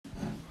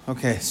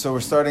Okay, so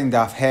we're starting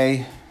Daf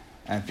Hey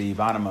at the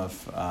bottom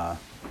of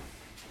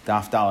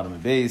Daf Dalet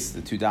and Beis,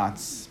 the two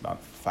dots,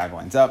 about 5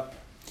 lines up.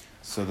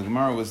 So the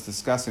Gemara was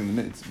discussing,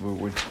 the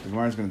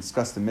Gemara is going to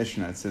discuss the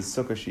Mishnah. It says,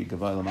 Sukkah shi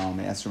gavaya l'mal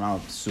me'esr mal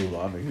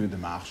psula, v'hu the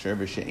machsher,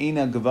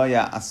 v'she'ina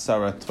gavaya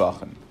asara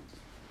tvachim.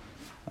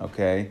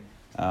 Okay,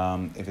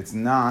 if it's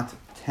not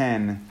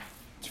 10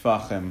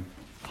 tvachim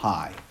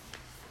high.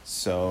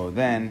 So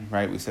then,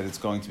 right, we said it's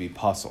going to be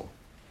puzzle.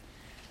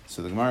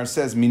 So the Gemara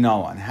says,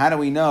 Minalan. How do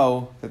we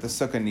know that the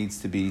sukkah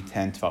needs to be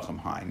 10 tvachim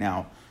high?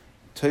 Now,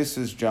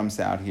 Tosfos jumps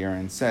out here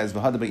and says,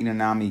 V'hadaba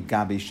inanami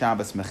gabi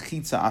Shabbos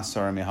mechitza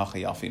asara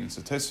mehacha yalfin.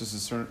 So Tosfos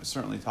is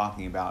certainly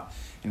talking about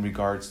in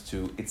regards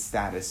to its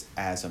status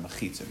as a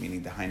mechitza,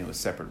 meaning the hainu is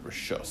separate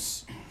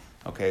rishus.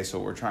 Okay, so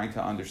what we're trying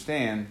to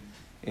understand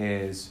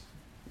is,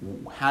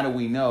 how do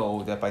we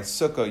know that by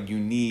sukkah you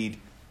need,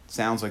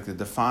 sounds like the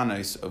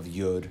defanos of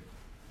yud.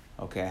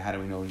 Okay, how do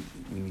we know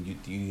you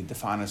need the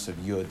defanos of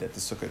yud, that the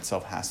sukkah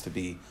itself has to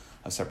be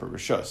a separate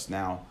rishus?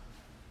 Now,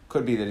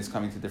 could be that he's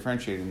coming to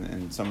differentiate,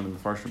 and some of the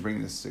Mefarshim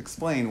bring this to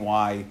explain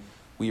why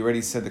we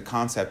already said the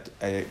concept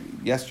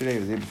yesterday,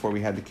 or the day before,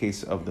 we had the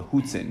case of the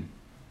hutzin,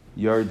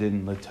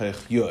 yardin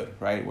l'toich yud,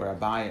 right,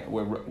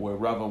 where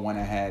Rava went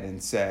ahead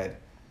and said,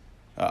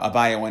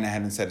 Abaya went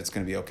ahead and said it's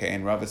going to be okay,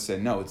 and Rava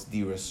said no, it's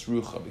diras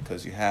rucha,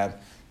 because you have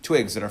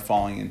twigs that are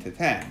falling into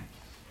 10.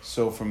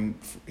 So from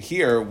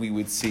here, we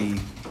would see,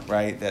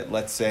 right, that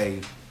let's say,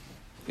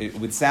 it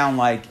would sound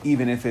like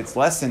even if it's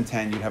less than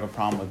 10, you'd have a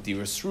problem with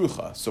diras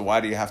rucha. So why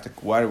are we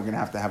going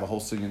to have a whole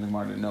sugya in the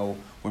Gemara to know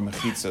where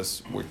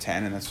mechitzas were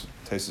 10, and that's what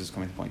Tosfos is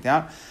coming to point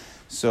out.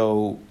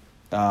 So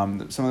some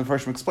of the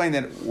first explain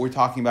that we're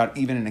talking about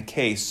even in a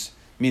case,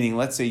 meaning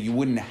let's say you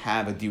wouldn't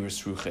have a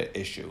diras rucha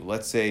issue.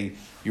 Let's say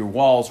your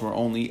walls were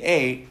only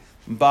 8,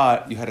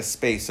 but you had a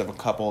space of a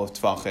couple of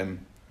tvachim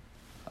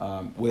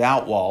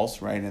without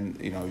walls, right? And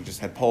you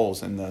just had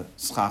poles, and the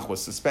schach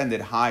was suspended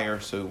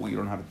higher, so you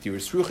don't have a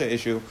diras rucha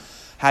issue.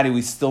 How do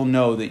we still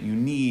know that you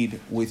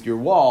need, with your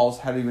walls,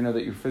 how do we know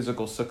that your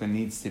physical sukkah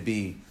needs to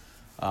be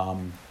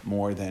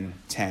more than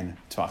 10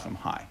 tvachim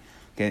high?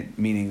 Okay,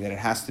 meaning that it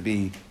has to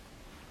be,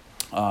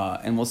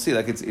 and we'll see,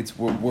 like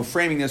we're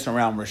framing this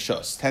around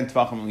rishus. 10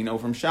 tvachim, we know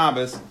from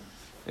Shabbos,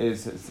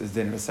 is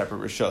then a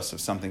separate rishus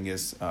if something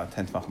is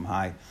 10 tvachim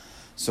high.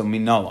 So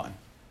minalan.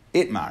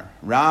 Itmar,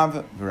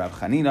 Rav, V'Rav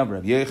Chanina,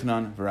 V'Rav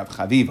Yochanan, V'Rav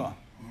Chaviva.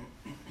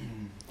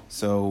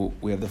 So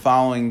we have the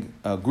following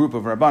group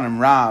of Rabbanim: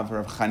 Rav,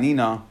 Rav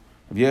Chanina,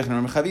 Rav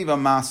Yochanan, Rav Chaviva,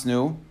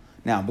 Masnu.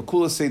 Now,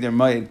 Bekula Seder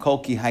Moed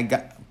Kolki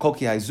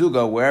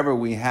Haizuga, wherever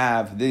we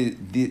have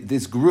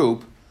this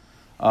group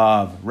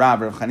of Rav,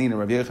 Rav Chanina,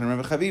 Rav Yochanan,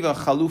 Rav Chaviva,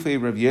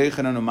 Chalufe, Rav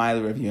Yochanan,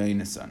 Umayla, Rav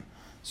Yonasan.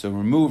 So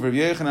remove Rav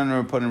Yochanan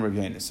and put in Rav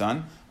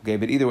Yonasan. Okay,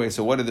 but either way,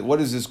 so what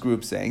is this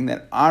group saying?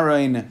 That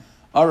Arain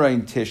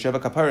Tisha,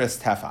 Kaparis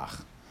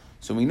Tefach.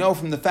 So we know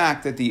from the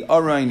fact that the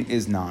Arain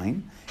is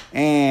 9,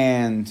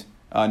 and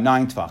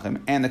 9 Tvachim,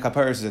 and the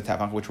Kaparis is a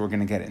Tefach, which we're going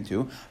to get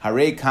into.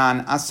 Harei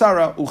Kan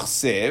Asara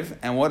Uchsev,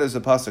 and what does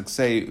the Pasuk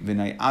say?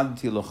 V'nai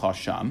adti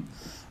l'chasham,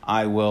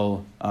 I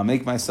will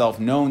make myself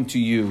known to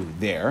you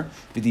there.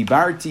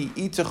 V'dibarti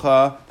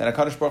itucha, that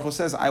HaKadosh Baruch Hu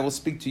says, I will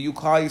speak to you,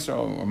 Klal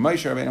Yisrael, or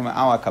Moshe Rabbeinu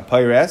ala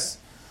Kaparis,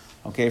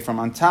 okay, from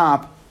on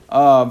top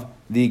of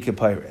the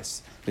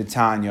Kaparis. The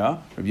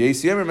Tanya, Rabbi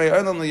Yisrael, may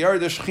Olam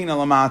liyarda Shechina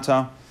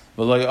lamata,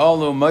 v'lo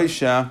yolu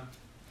Moshe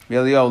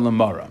v'Eliyahu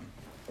l'maram.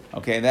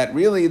 Okay, that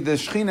really the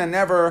Shechina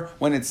never,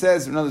 when it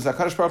says, in other words,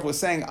 HaKadosh Baruch Hu was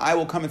saying, I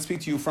will come and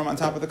speak to you from on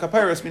top of the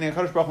Kapiros, meaning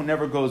HaKadosh Baruch Hu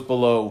never goes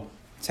below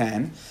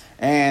 10.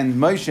 And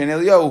Moshe and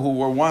Eliyahu, who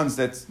were ones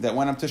that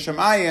went up to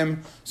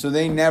Shemayim, so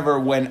they never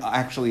went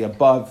actually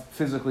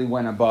physically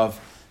went above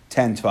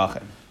 10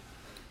 Tvachim.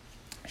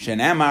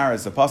 Shenemar,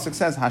 as the Pasuk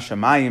says,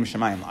 HaShemayim,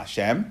 Shemayim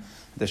L'Hashem.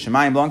 The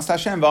Shemayim belongs to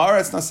Hashem.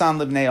 V'aretz nasan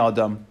libnei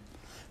Adam.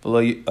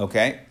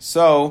 Okay,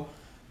 so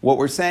what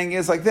we're saying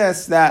is like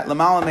this: that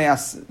Lamala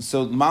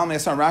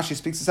Me'asar, Rashi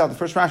speaks this out. The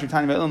first Rashi,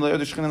 Tani Ve'elim Le'er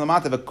D'Shechina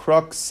Lamata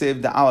V'Krok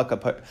Siv Da'al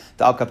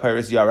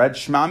Kaperes Yared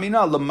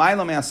Shmamina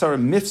L'Mayla Me'asar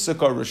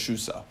Mifsaka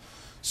Rishusa.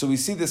 So we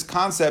see this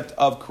concept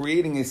of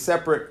creating a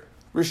separate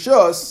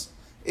rishus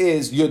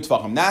is Yud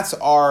Tvachim. That's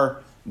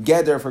our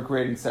Geder for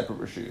creating separate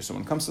rishuyos. So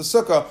when it comes to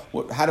sukkah,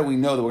 how do we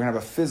know that we're going to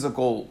have a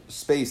physical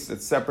space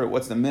that's separate?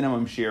 What's the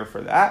minimum shear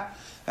for that?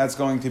 That's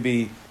going to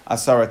be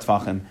asara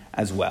tvachim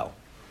as well.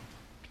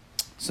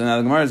 So now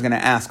the Gemara is going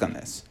to ask on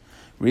this.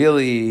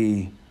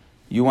 Really,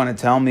 you want to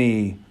tell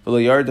me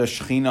v'lo yarda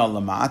shechina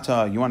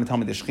lamata? You want to tell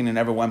me the shechina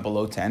never went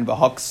below 10?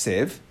 V'hak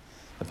siv.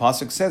 The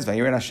pasuk says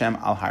vayired Hashem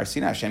al Har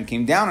Sinai. Hashem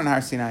came down on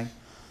Har Sinai.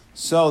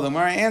 So the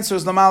Gemara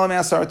answers Lamala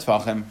Me'asar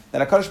Tvachim,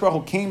 that HaKadosh Baruch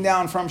Hu came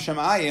down from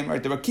Shemayim,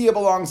 right? The Rakia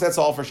belongs, that's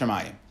all for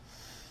Shemayim.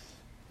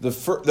 The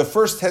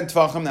first 10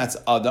 Tvachim, that's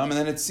Adam, and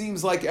then it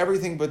seems like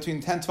everything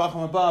between 10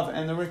 Tvachim above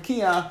and the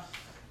Rakia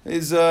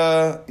is,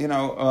 that's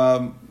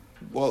a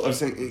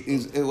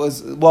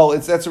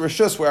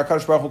Rishus where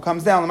HaKadosh Baruch Hu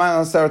comes down, Lamala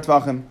Me'asar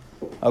Tvachim,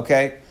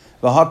 okay?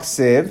 V'hak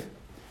siv,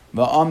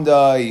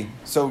 v'amdai,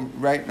 so,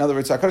 right, in other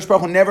words, HaKadosh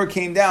Baruch Hu never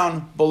came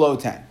down below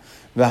 10.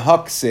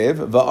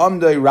 V'haksiv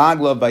v'amdoi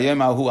raglav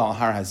bayom ahu al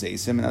har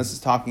hazesim. And this is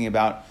talking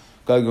about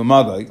Gog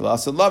u'Magog.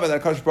 L'asad lava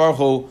that Hakadosh Baruch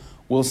Hu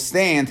will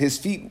stand, his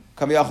feet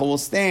kaviyachol will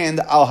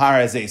stand al har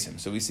hazesim.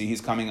 So we see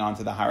he's coming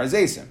onto the har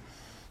hazesim.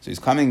 So he's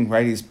coming,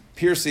 right? He's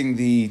piercing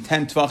the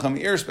 10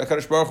 tvachim airspace.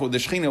 Hakadosh Baruch Hu, the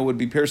Shechina would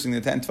be piercing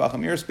the 10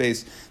 tvachim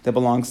airspace that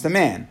belongs to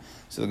man.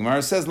 So the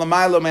Gemara says,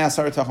 L'maylo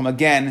me'asar tachim,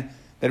 again,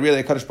 that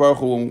really Hakadosh Baruch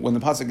Hu, when the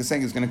pasuk is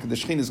saying the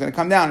Shechina is going to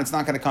come down, it's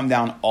not going to come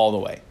down all the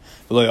way.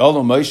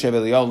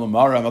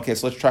 Okay,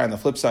 so let's try on the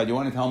flip side. You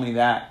want to tell me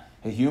that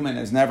a human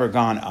has never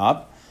gone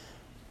up?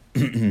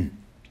 The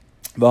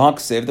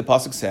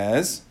pasuk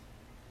says,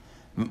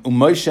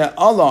 Moshe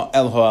Allah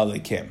el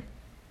ha'alikim,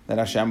 that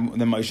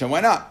Moshe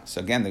went up.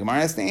 So again, the Gemara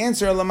has to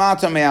answer,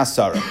 Lamata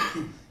me'asara.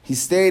 He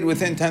stayed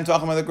within 10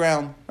 tvachim of the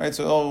ground, right?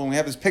 So when we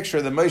have this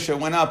picture that Moshe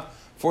went up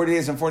 40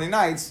 days and 40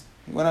 nights,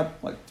 he went up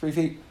like 3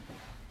 feet.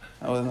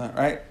 That was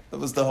right. That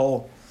was the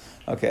whole.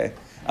 Okay.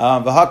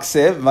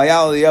 V'haksiv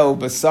vayal Eliyahu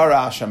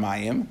b'sara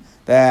shamayim,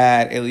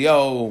 that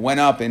Eliyahu went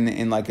up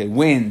in like a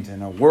wind,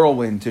 in a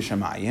whirlwind to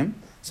Shamayim.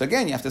 So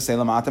again, you have to say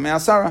Lamata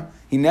me'asara.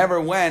 He never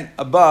went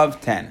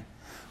above 10.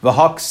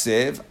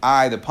 V'haksiv,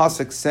 the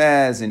pasuk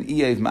says in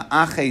Eiv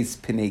ma'aches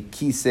pnei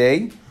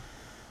kisei,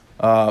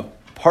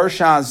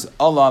 parshas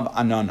olav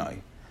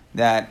ananoi,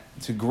 that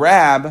to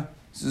grab.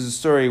 This is a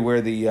story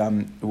where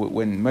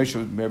when Moshe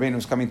Rabbeinu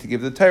was coming to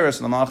give the Torah,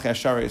 so the Malachei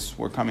Asharis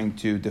were coming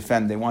to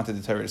defend. They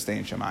wanted the Torah to stay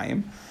in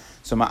Shemayim.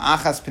 So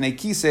ma'achas pnei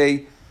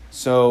kisei.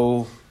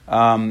 So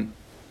the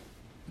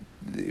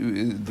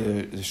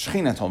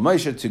Shechina told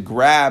Moshe to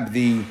grab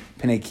the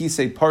pnei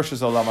kisei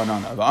parshas olav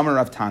anana. V'amar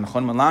Rav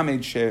Tanchon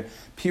melamed she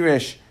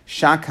pirish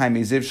shakai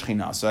meziv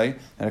shechinasai,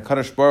 that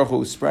HaKadosh Baruch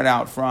Hu spread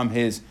out from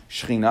his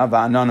Shechina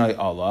va'ananai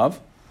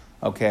olav.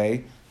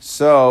 Okay,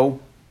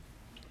 so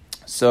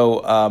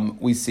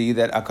we see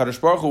that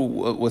HaKadosh Baruch Hu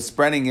was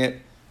spreading it.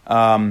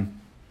 So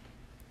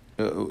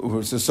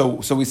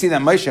we see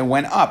that Moshe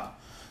went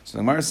up. So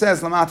the Gemara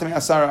says, Lamata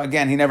me'asara,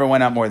 again, he never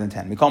went up more than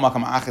 10. Mikol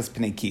makam achas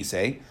pnei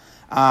kisei.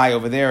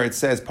 Over there it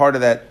says part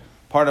of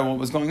what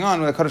was going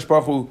on, when HaKadosh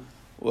Baruch Hu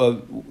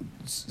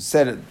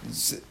said,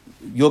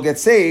 you'll get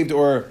saved,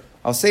 or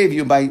I'll save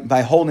you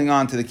by holding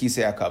on to the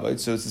kisei hakavod.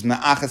 So it says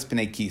ma'achas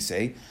pnei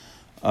kisei.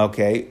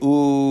 Okay,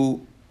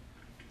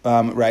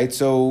 right,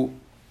 so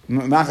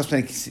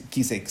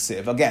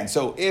again,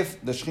 so if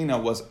the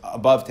Shechina was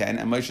above 10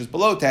 and Moshe is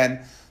below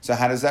 10, so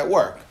how does that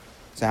work?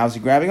 So how's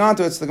he grabbing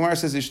onto it? So the Gemara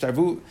says,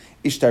 ishtarvev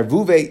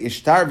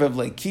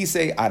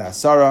kisei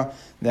arasara,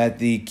 that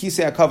the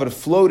kisei hakavod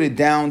floated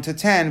down to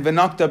 10,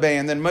 v'nakta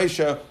and then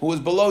Moshe, who was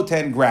below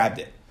 10, grabbed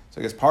it. So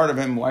I guess part of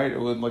him,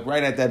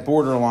 right at that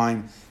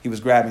borderline, he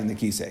was grabbing the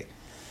kisei.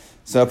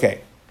 So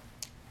okay.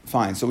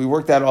 Fine, so we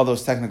worked out all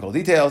those technical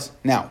details.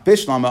 Now,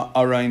 Bishlama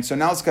Arain. So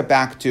now let's get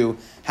back to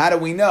how do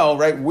we know,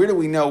 right? Where do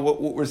we know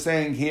what we're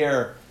saying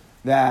here,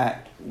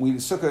 that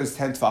Sukkah is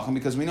 10 Tvachim,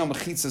 because we know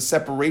Mechitza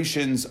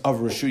separations of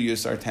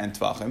Rishuyos are 10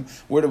 Tvachim.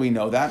 Where do we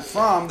know that?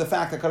 From the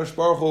fact that Kadosh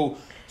Baruch Hu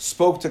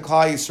spoke to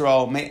Klal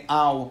Yisrael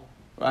Me'al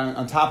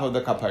on top of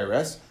the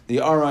Kapeiros. The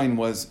Arain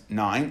was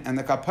 9, and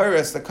the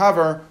Kapeiros, the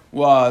cover,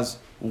 was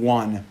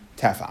 1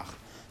 Tefach.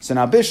 So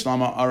now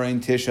Bishlama Aron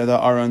Tisha, the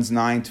Aron's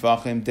 9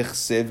 Tvachim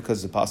Dichsiv,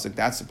 because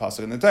that's the pasuk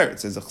in the Torah. It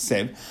says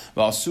Dichsiv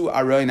V'asu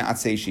Aron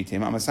Atzei Shitim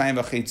Amasayim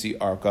V'Chetzi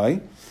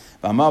Arkai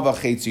V'Ama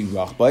V'Chetzi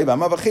Rachbai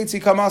V'Ama V'Chetzi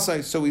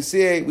Kamasai. So we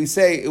say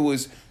it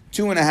was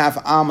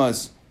 2.5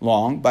 amas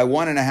long by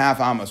 1.5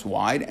 amas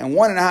wide and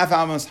 1.5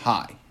 amas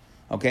high.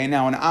 Okay,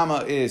 now an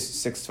amma is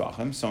 6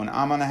 Tvachim, so an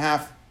amma and a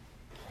half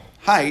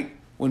height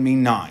would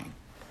mean 9.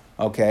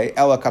 Okay,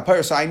 Ela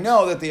Kaperis. So I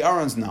know that the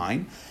Aron's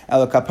 9.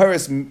 Ela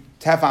Kaperis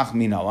Tefach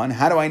Minolan.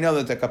 How do I know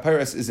that the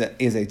Kaperis is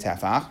a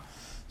Tefach?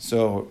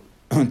 So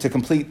to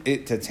complete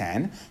it to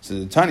 10. So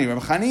the Tani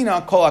Rav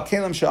Chanina Kol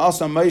HaKelim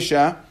She'asa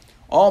Moshe,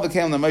 all the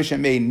Kelim that Moshe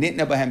made,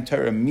 Nitna Bahem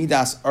Torah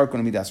Midas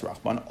Arkon Midas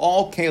Rachban.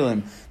 All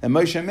Kelim that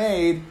Moshe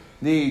made,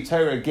 the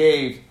Torah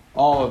gave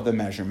all of the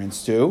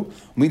measurements to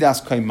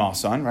Midas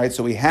Kaimasan. Right.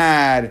 So we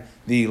had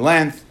the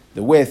length,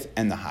 the width,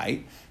 and the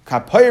height.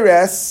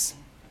 Kaperes.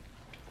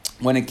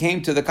 When it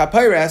came to the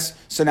Kaperes,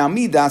 so now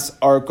Midas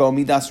Arko,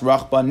 Midas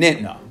Rachba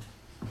Nitna.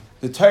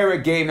 The Torah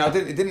gave, now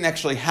it didn't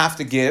actually have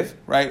to give,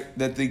 right,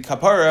 that the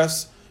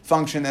Kaperes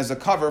functioned as a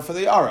cover for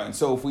the Aron.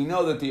 So if we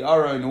know that the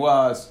Aron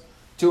was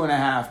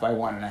 2.5 by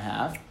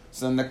 1.5,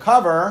 so then the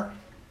cover,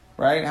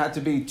 right, had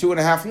to be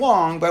 2.5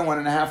 long by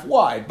 1.5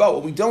 wide. But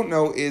what we don't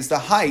know is the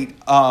height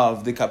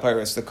of the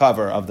Kaperes, the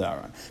cover of the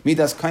Aron.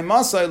 Midas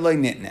Kaimasa Le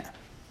Nitna.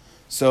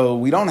 So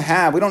we don't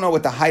know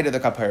what the height of the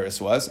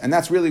Kaperis was, and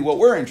that's really what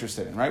we're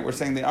interested in, right? We're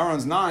saying the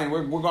Aron's 9,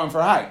 we're going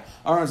for height.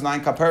 Aron's 9,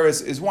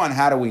 Kaperis is 1.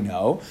 How do we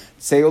know?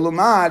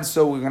 Seulumad,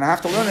 so we're going to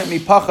have to learn it,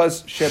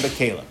 Mipachas Sheba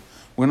Kalim.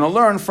 We're going to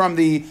learn from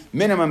the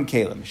minimum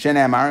Kalim.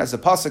 Shenemar, as the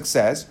Pasuk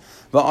says,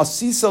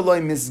 Va'asisa loy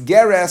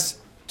misgeres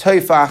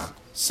teifach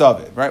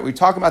saviv, right? We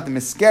talk about the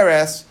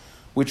misgeres,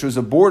 which was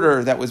a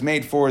border that was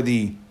made for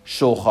the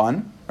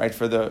shulchan, right?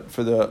 For the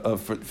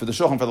shulchan,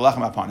 for the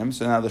lechem upon him.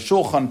 So now the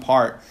shulchan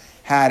part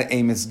had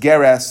a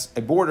misgeres,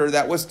 a border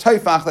that was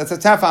teifach, that's a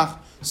tefach.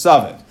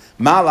 Saviv.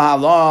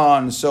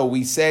 Malahalon, so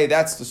we say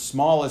that's the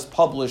smallest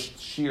published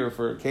shear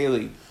for a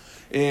keli,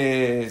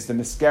 is the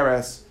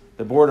miskeres,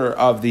 the border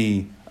of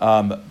the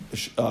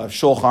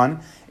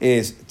shulchan,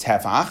 is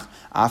tefach.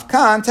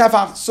 Afkan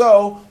tefach.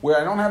 So where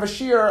I don't have a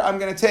shear, I'm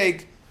going to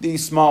take the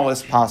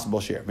smallest possible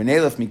shear.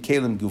 V'neilef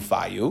mikelim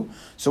gufayu.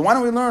 So why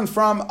don't we learn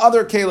from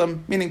other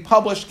kelim, meaning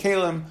published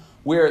kelim,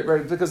 where,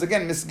 right, because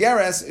again,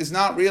 misgeres is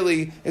not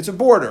really, it's a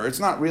border. It's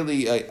not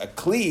really a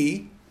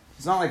kli.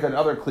 It's not like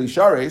another kli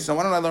sharis. So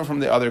why don't I learn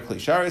from the other kli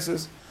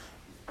sharises?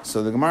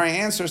 So the Gemara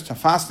answers,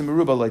 tafasta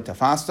meruba like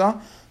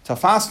tafasta,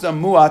 tafasta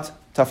muat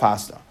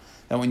tafasta.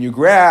 That when you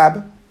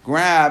grab,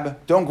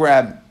 don't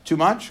grab too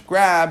much,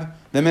 grab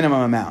the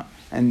minimum amount.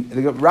 And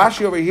the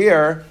Rashi over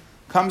here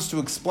comes to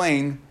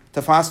explain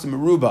tafasta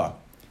meruba.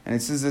 And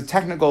this is a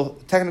technical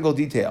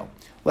detail.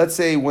 Let's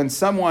say when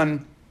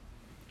someone,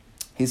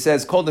 he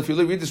says, Kol, if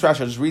you read this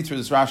Rashi, I'll just read through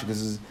this Rashi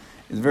because it's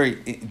a very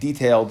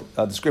detailed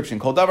description.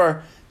 Kol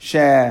davar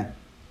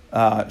shemashma'i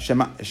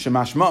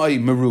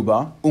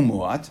meruba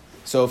umuat.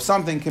 So if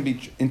something can be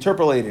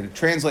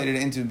translated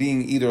into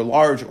being either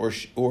large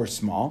or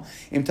small,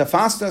 im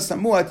tafasta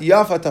samuat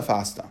yafa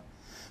tafasta.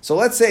 So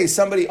let's say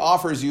somebody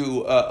offers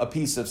you a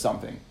piece of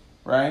something,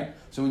 right?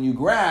 So when you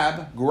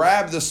grab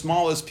the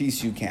smallest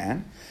piece you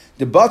can.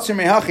 The batzur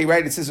mehachi,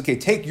 right? It says, okay,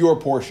 take your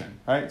portion,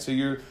 right? So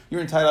you're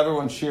entitled.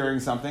 Everyone's sharing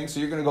something, so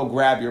you're going to go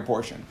grab your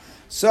portion.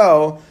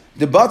 So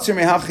the batzur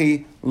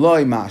mehachi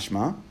loy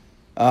mashma,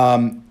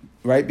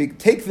 right?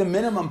 Take the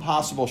minimum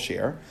possible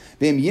share.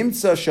 Right?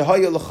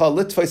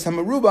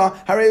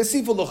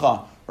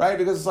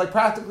 Because it's like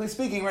practically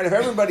speaking, right?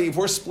 If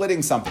we're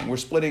splitting something, we're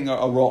splitting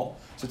a roll.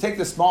 So take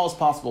the smallest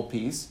possible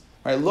piece.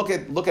 Right, look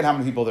at how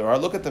many people there are.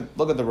 Look at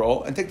the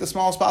roll and take the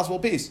smallest possible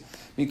piece.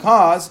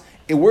 Because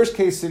in worst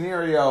case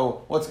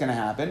scenario, what's going to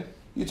happen?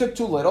 You took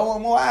too little,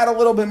 and we'll add a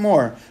little bit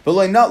more.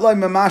 But no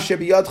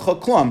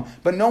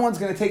one's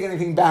going to take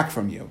anything back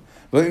from you.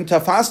 Okay,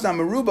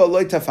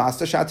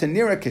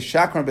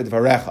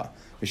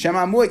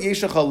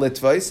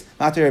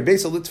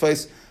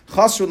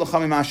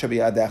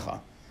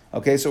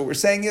 so what we're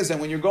saying is that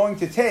when you're going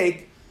to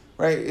take,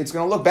 right, it's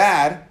going to look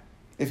bad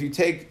if you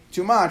take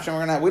too much,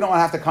 and we don't want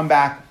to have to come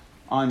back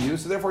on you,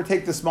 so therefore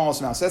take the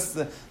smallest amount. So that's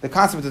the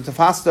concept of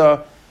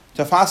tafasta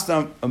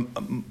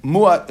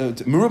muat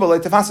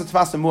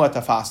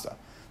tafasta.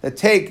 That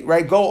take,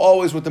 right, go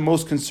always with the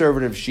most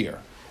conservative shear.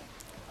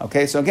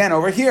 Okay, so again,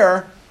 over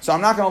here, so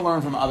I'm not going to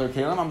learn from other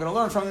kelim, I'm going to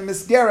learn from the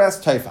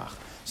misgeres teifach.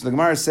 So the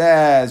Gemara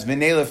says,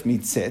 v'neilef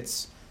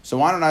mitzitz. So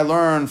why don't I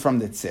learn from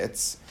the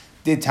tzitz?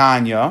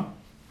 Ditanya,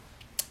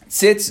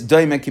 tzitz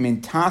doime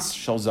kimin tas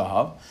shel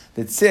zahav.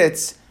 The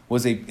tzitz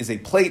is a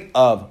plate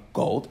of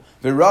gold.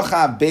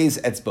 V'racha beis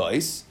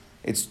etzbais.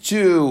 It's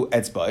 2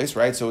 etzbais,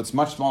 right? So it's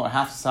much smaller,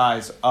 half the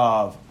size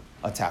of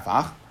a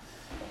tefach.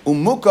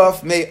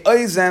 Umukaf me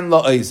oizen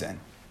la oizen.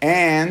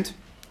 And,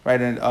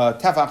 right, and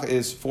tefach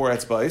is 4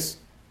 etzbais.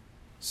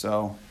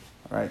 So,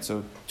 right,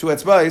 so 2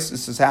 etzbais,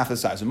 this is half the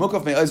size.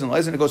 Umukaf me oizen la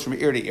oizen, it goes from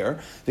ear to ear.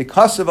 The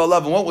kasav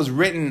alav, and what was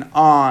written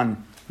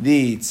on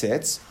the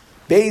tzitz,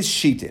 beis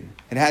shitin.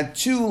 It had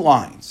 2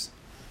 lines.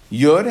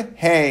 Yud,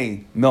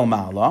 hey,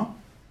 milmala.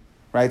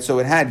 Right, so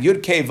it had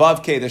Yud Kei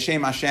Vav Kei, the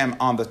Shem Hashem,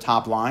 on the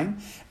top line,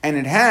 and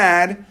it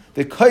had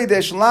the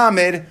Kodesh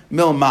Lamed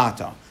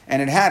Milmata, and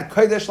it had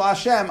Kodesh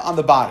Lashem on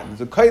the bottom.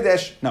 The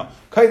Kodesh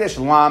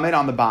Lamed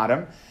on the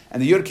bottom,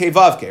 and the Yud Kei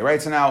Vav Kei. Right,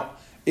 so now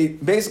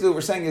basically what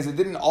we're saying is it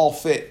didn't all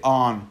fit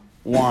on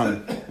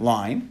one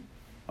line,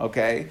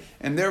 okay,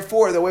 and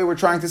therefore the way we're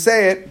trying to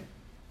say it,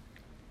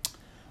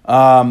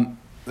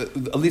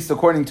 at least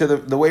according to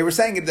the way we're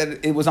saying it,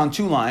 that it was on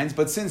 2 lines,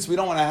 but since we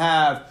don't want to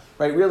have,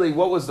 right, really,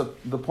 what was the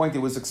point? It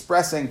was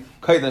expressing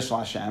Kodesh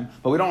Hashem,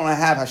 but we don't want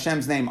to have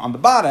Hashem's name on the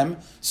bottom,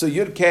 so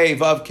Yud Kei,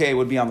 Vav Kei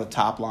would be on the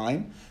top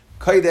line,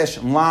 Kodesh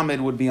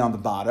Lamed would be on the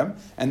bottom,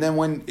 and then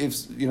we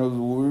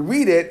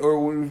read it,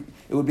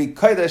 it would be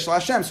Kodesh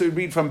Hashem, so we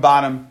read from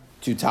bottom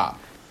to top.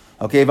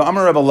 Okay,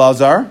 V'amar Rebbe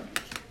Lazar.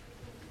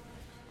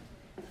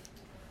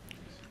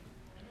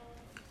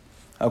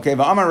 Okay,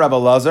 V'amar Rebbe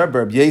Lazar,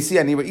 Berb Yesi,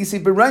 Ani Isi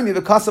B'Raimi,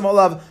 V'kasam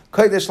Olav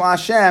Kodesh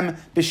Hashem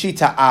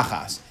B'shita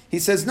Achas. He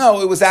says,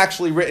 no, it was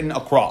actually written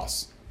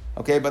across.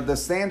 Okay, but the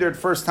standard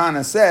first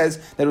Tana says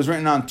that it was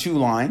written on 2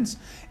 lines.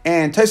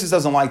 And Tosfos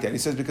doesn't like that. He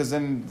says, because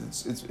then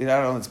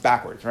it's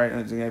backwards, right?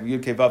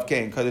 Yud Kei Vav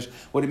Kei and Kodesh.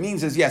 What it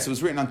means is, yes, it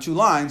was written on 2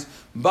 lines,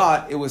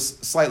 but it was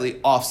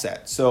slightly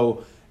offset.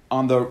 So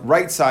on the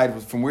right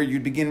side, from where you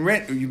begin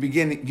reading,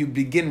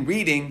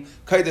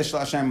 Kodesh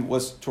Hashem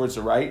was towards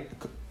the right.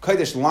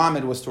 Kodesh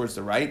Lamed was towards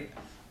the right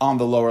on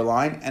the lower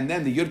line. And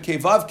then the Yud Kei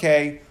Vav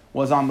Kei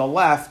was on the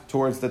left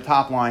towards the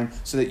top line,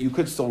 so that you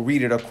could still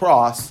read it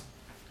across.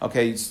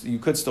 Okay, you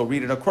could still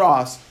read it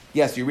across.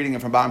 Yes, you're reading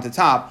it from bottom to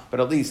top, but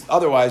at least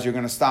otherwise you're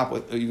going to start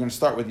with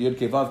Yud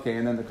Kei Vav Kei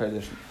and then the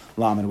Kodesh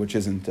Lamed, which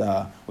isn't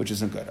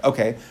good.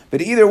 Okay, but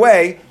either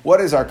way,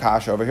 what is our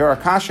kasha over here? Our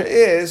kasha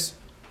is,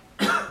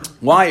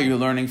 why are you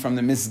learning from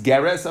the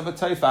misgeres of a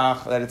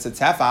teifach that it's a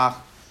tefach,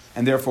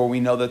 and therefore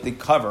we know that the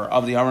cover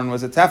of the aron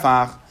was a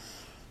tefach?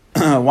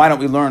 why don't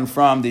we learn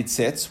from the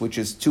tzitz, which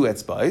is 2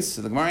 etzbais?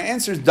 So the Gemara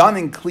answers, done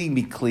in kli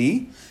mi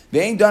kli,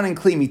 they ain't done in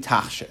kli mi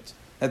tachshit.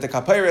 That the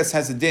kapiris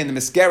has a din, the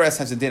misgeres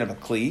has a din of a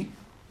kli.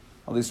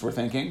 At least we're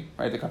thinking,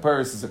 right? The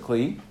kapiris is a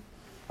kli.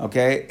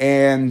 Okay,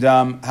 and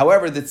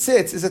however, the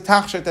tzitz is a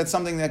tachshit, that's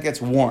something that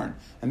gets worn.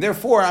 And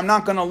therefore, I'm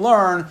not going to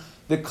learn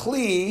the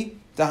kli,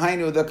 the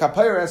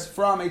kapiris,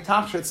 from a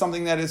tachshit,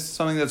 something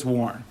that's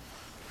worn.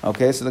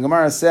 Okay, so the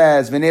Gemara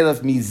says,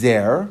 v'nelef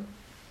mizer.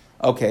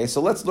 Okay, so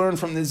let's learn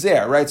from the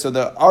zer, right? So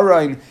the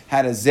Arain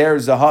had a zer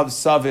zahav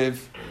saviv,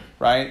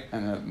 right?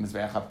 And a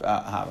mizbeach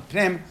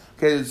ha'pnim.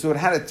 Okay, so it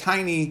had a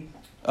tiny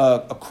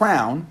a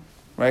crown,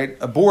 right?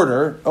 A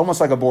border,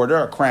 almost like a border,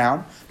 a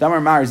crown.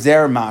 Damar mar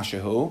zer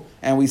mashahu.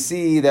 And we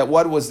see that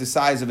what was the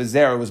size of a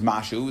zer was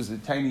mashu, it was a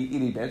tiny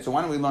itty bit. So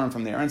why don't we learn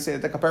from there and say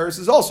that the kaparis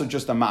is also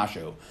just a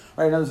mashu,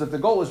 right? In other words, if the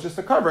goal is just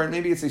to cover it,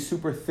 maybe it's a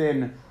super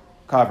thin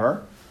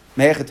cover.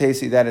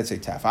 Mehechatesi, that it's a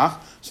tefach.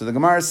 So the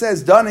Gemara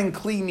says, done in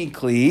kli mi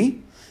kli,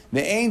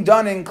 the ain't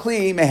done in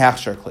kli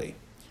mehechsher kli.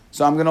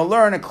 So I'm going to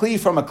learn a kli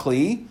from a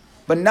kli,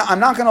 but I'm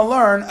not going to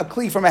learn a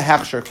kli from a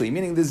hechsher kli.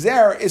 Meaning the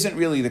zer isn't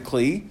really the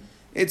kli;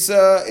 it's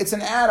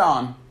an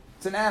add-on.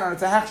 It's an add-on.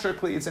 It's a hechsher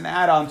kli. It's an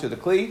add-on to the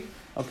kli.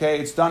 Okay,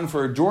 it's done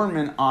for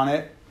adornment on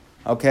it.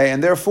 Okay,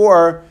 and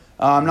therefore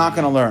I'm not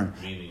going to learn.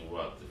 Meaning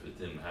what? If it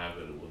didn't have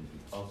it, it wouldn't be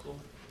possible.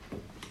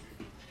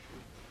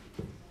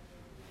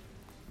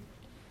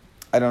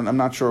 I'm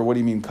not sure. What do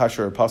you mean kasher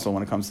or puzzle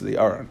when it comes to the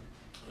aron?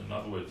 In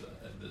other words,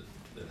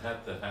 it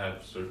had to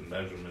have certain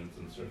measurements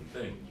and certain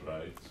things,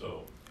 right?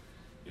 So,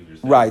 if you're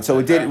saying right. So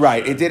it did.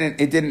 Right. It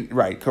didn't.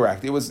 Right.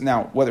 Correct. It was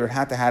now whether it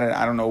had to have it.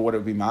 I don't know what it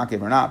would be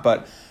makiv or not,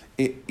 but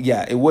it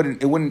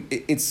wouldn't.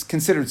 It's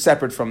considered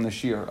separate from the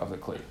shear of the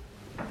kli.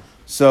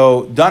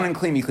 So done in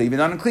kli mi kli, but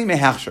done in kli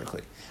mehachsher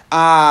kli.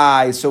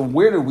 So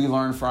where did we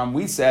learn from?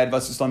 We said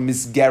vasislam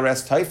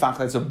misgeres taifach.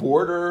 That's a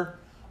border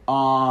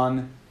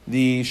on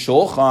the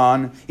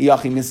shulchan,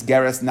 iachi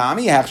misgeres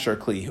nami hechsher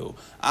klihu.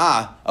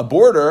 A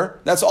border,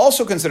 that's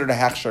also considered a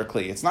hechsher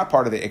kli. It's not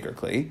part of the ikar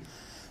kli.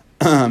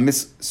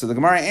 So the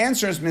Gemara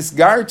answers,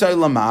 misgartai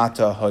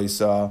lamata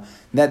hoisa,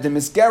 that the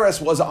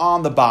misgeres was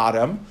on the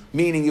bottom,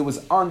 meaning it was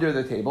under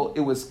the table,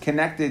 it was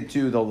connected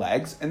to the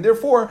legs, and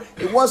therefore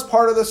it was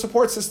part of the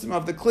support system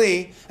of the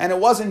kli, and it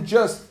wasn't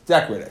just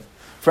decorative.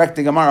 That's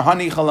a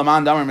machlekes,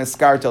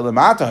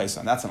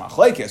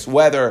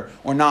 whether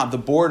or not the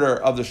border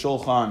of the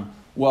shulchan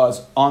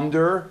was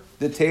under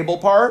the table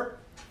part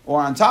or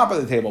on top of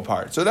the table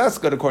part. So that's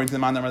good according to the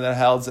mandamar that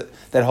holds a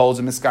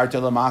miskarta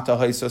lamata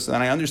hoiso. So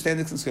then I understand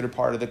it's considered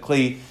part of the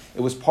kli.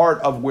 It was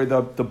part of where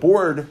the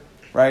board,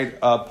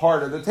 right,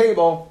 part of the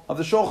table of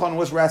the shulchan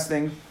was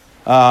resting.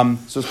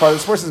 So it's part of the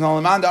sports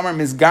system.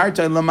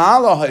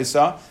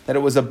 That it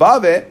was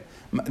above it.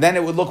 Then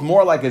it would look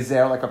more like a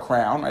zer, like a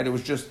crown, right? It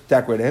was just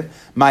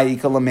decorative.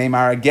 Ma'ika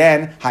lamemar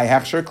again, hay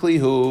hechsher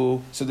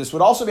klihu. So this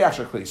would also be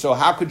hechsher kli. So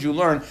how could you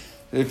learn?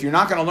 If you're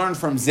not going to learn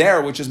from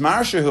zer, which is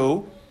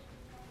marshahu,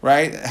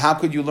 right? How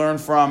could you learn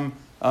from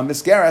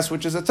misgeres,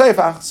 which is a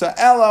teifach? So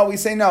ella, we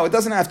say no. It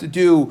doesn't have to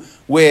do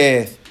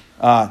with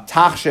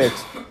tachshit.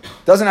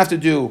 Doesn't have to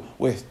do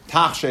with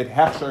tachshit,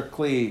 hechsher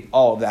kli,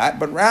 all of that.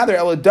 But rather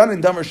ella done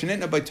in davar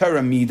shenitna by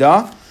Torah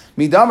mida,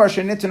 midavar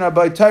shenitna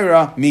by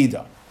Torah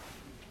mida.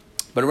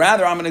 But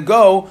rather, I'm going to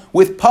go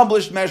with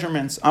published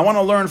measurements. I want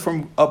to learn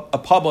from a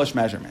published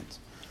measurement.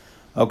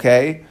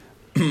 Okay?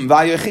 Okay,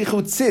 now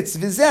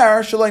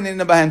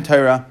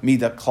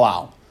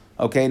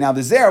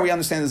the zer, we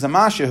understand is a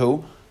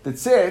mashahu. The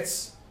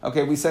tzitz,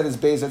 okay, we said is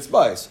beis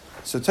etzbais.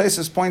 So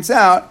Tosfos points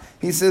out,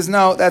 he says,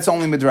 no, that's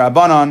only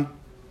midrabanan,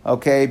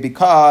 okay,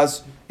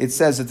 because it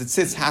says that the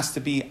tzitz has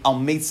to be al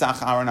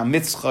meitzach aron al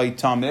mitzchay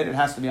tamid. It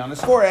has to be on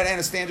his forehead, and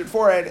a standard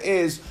forehead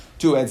is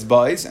 2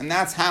 etzbais, and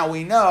that's how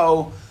we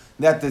know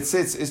that the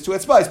tzitz is 2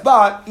 etzbais.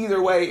 But either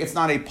way, it's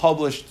not a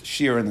published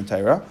shear in the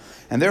Torah.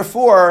 And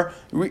therefore,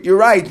 you're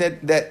right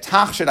that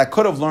tachshit, I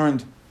could have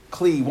learned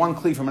one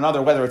kli from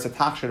another, whether it's a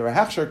tachshit or a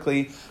hechsher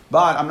kli,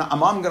 but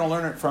I'm going to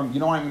learn it from, I'm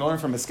going to learn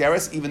from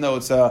misgeres, even though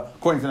it's,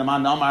 according to the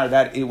Man Namar,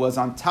 that it was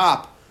on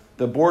top,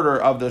 the border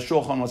of the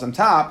shulchan was on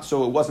top,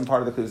 so it wasn't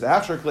part of the kli, it was a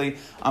hechsher kli.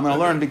 I'm going to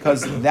learn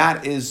because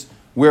that is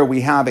where we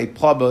have a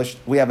published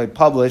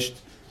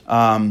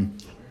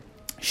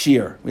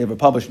shear, we have a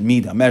published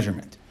midah,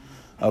 measurement.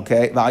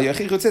 Okay? Fine.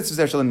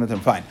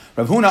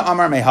 Rav Huna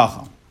Amar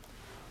Mehacham.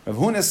 Rav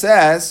Huna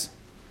says,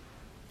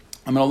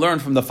 I'm going to learn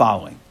from the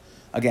following.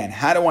 Again,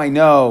 how do I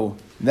know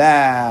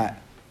that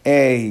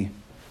the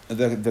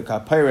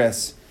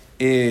kapiris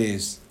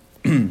is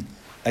a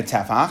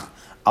tefach?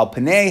 Al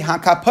panei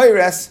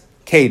hakapiris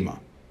kedma.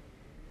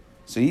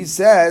 So he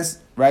says,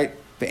 right,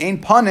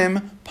 ve'ein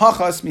panim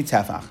pachas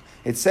mitefach.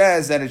 It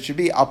says that it should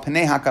be al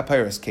panei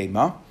hakapiris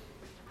kedma.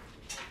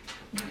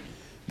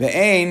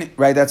 Ve'ein,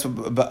 right, that's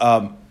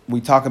what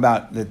we talk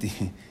about that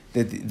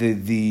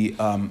the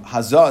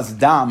hazaz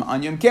dam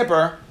on Yom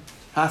Kippur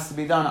has to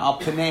be done al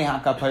penei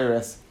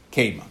hakapiris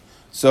kedma.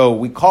 So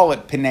we call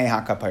it penei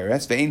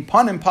hakapiris. Ve'in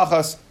panim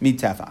pachas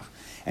mitefach,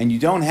 and you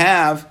don't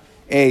have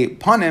a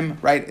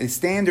panim, right, a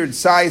standard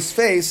size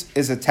face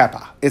is a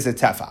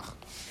tefach.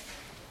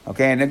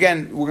 Okay, and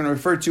again,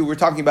 we're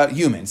talking about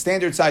human,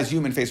 standard size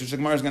human face, which the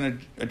Gemara is going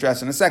to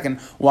address in a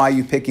second. Why are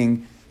you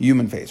picking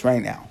human face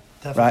right now?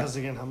 Tefach right? is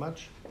again how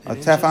much? A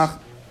tefach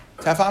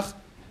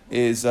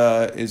is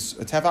a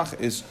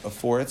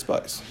 4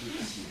 etzbos.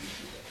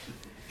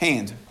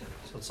 Hand.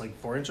 So it's like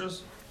 4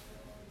 inches?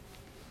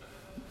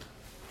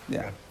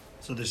 Yeah.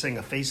 So they're saying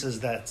a face is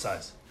that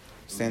size.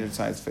 Standard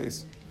size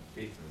face.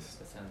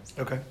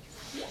 Okay.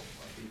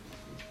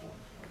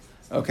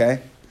 Okay.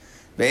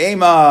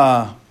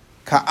 Ve'ema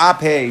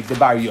ka'ape de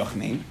bar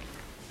yochni.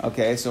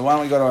 Okay, so why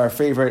don't we go to our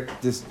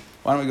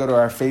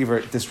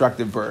favorite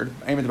destructive bird?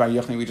 Ve'ema de bar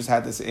yochni. We just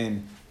had this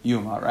in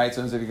Yuma, right?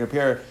 So if you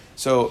compare,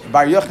 so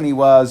bar yochni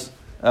was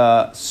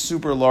a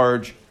super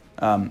large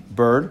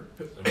bird.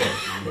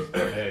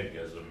 Egg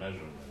as a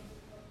measurement.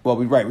 Well,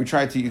 we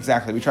tried to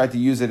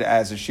use it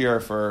as a shear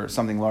for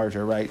something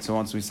larger, right? So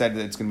once we said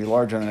that it's going to be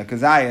larger than a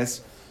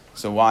kazayas,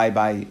 so why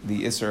by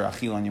the Isser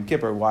Achil on Yom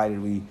Kippur, why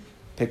did we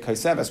pick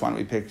Kaiseves? Why don't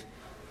we pick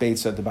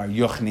Beitza de Bar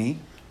Yochni?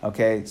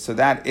 Okay, so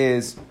that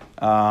is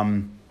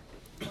that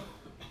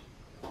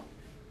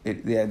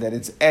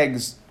its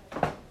eggs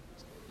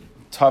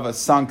Tava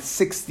sunk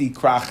 60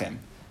 krachim.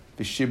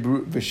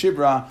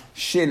 V'shibra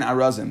shin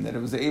arazim, that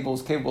it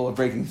was capable of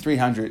breaking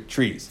 300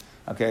 trees.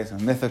 Okay, so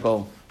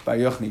mythical Bar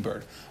Yochni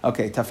bird.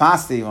 Okay,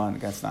 tafasti, well,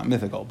 that's not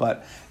mythical,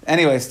 but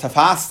anyways,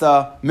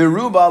 tafasta,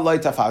 miruba loy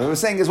tafasta. What we're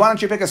saying is, why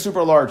don't you pick a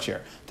super large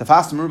here?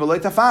 Tafasta, miruba loy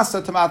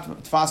tafasta,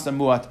 tafasta,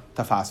 muat,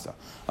 tafasta.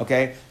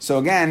 Okay, so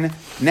again,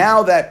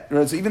 now that,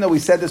 even though we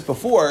said this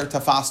before,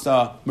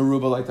 tafasta,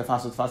 miruba loy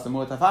tafasta, tafasta,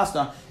 muat,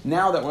 tafasta,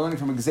 now that we're learning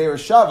from Gzeira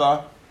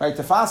Shava, right,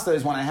 tafasta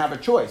is when I have a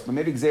choice, but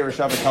maybe Gzeira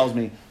Shava tells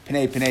me,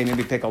 pinei,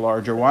 maybe pick a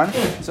larger one.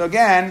 So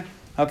again,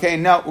 okay,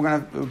 no, we're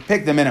going to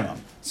pick the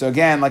minimum. So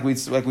again, like we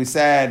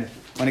said,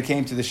 when it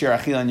came to the Shir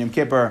Achil on Yom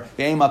Kippur,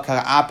 Ve'ema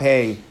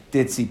ka'ape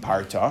ditzi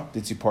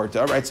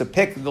parta, right? So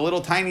pick the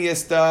little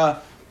tiniest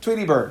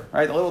Tweety bird,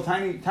 right? The little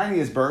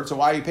tiniest bird. So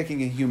why are you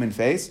picking a human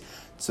face?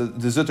 So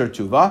the Zutter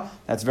Tuva,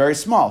 that's very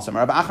small. So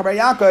Rav Acha bar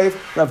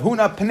Yaakov, Rav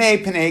Huna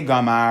Pnei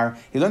Gamar.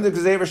 He learned the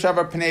Gzeira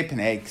Shava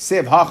Pnei,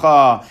 Ksiv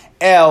Hacha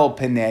El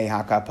Pnei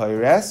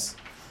Hakapoires.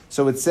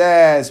 So it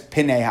says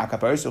Pnei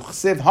Hakapoires.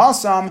 Ksiv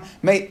Hasam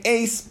May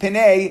Ace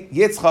Pnei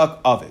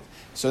Yitzchak Aviv.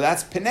 So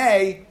that's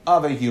Pnei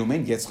of a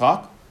human,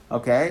 Yitzchak.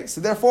 Okay, so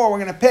therefore we're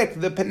going to pick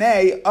the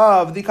Pnei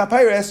of the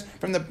Kapairis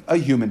from a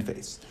human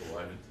face. So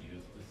why did you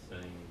use the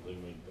same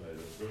limit by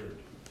the bird?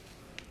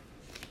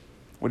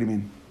 What do you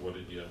mean? What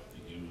did you have to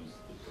use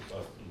the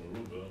Tafasta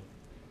Maruba?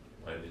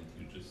 Why didn't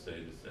you just say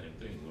the same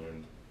thing?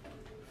 Learn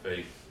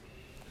face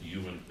to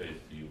human face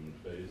to human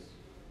face?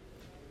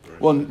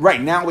 Well, right,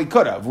 now we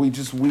could have. We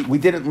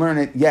didn't learn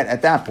it yet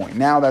at that point.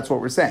 Now that's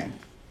what we're saying.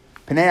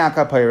 Pnei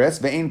akapiris,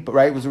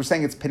 right? We're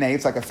saying it's pnei,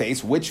 it's like a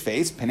face. Which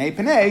face?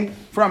 Pnei,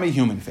 from a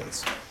human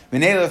face.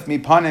 V'neilef mi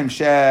panim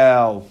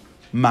shel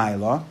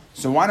maila.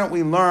 So why don't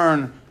we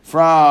learn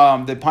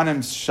from the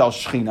panim shel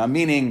shchina,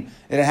 meaning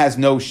it has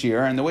no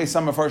shear? And the way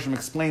some of Farshim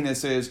explain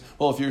this is,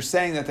 well, if you're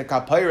saying that the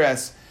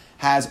kapiris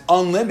has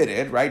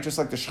unlimited, right? Just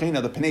like the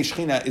shchina, the pnei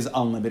shchina is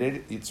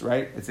unlimited. It's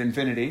right. It's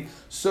infinity.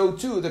 So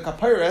too, the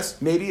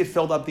kapiris, maybe it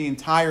filled up the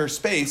entire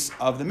space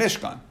of the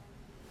Mishkan.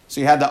 So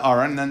you had the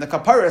aron, and then the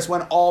kaparis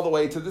went all the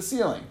way to the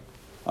ceiling.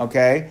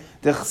 Okay?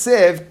 The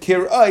chsiv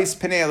kirais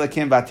pnei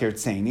elakim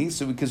vatirtzeni.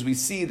 So because we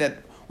see that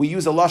we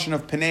use a lashon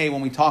of pnei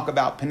when we talk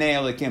about pnei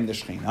elakim the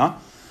shechina.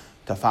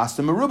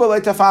 Tafasta meruba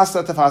le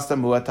tafasta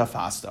mua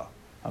tafasta.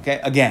 Okay?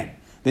 Again,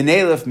 the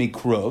neilif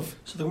mikruv.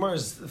 So the Gemara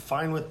is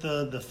fine with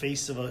the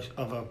face of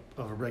a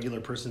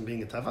regular person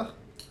being a tefach?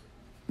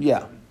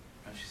 Yeah.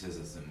 She says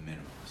it's the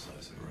minimum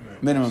size of a regular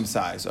Minimum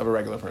size of a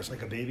regular person.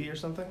 Like a baby or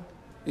something?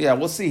 Yeah,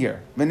 we'll see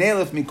here.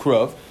 V'neilif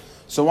mikruv.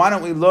 So why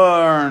don't we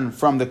learn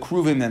from the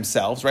kruvim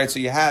themselves, right? So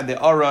you had the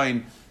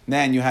arayin,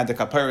 then you had the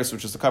kapiris,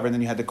 which is the cover, and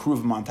then you had the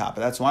kruvim on top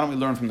of that. So why don't we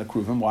learn from the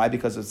kruvim? Why?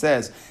 Because it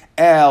says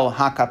el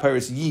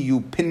hakapiris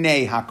yiyu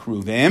pnei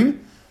hakruvim,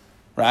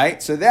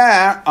 right? So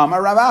there,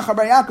 Amar Rav Acha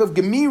bar Yaakov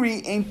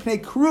gemiri ein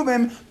pnei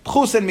kruvim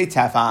pchusen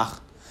mitefach,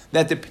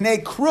 that the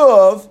pnei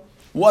kruv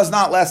was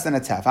not less than a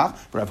tefach.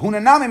 Rav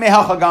Huna nami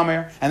mehacha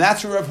gamer, and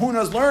that's where Rav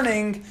Huna's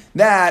learning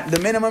that the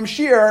minimum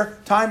shear,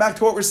 tying back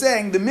to what we're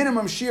saying, the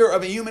minimum shear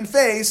of a human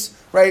face,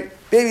 right,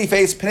 baby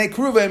face, pnei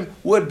kruvim,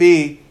 would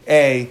be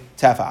a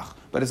tefach.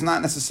 But it's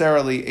not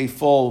necessarily a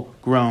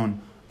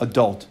full-grown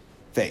adult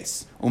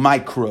face.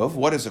 Umay kruv,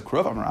 what is a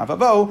kruv? Amar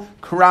Avavo,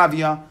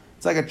 kravya.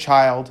 It's like a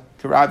child.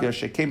 Kravya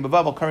shekem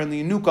b'vavel,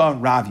 currently nuka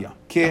ravya.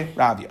 Ki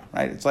ravya,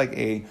 right? It's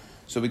like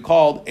so we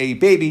called a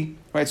baby,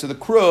 right? So the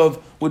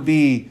kruv would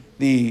be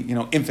the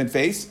infant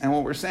face, and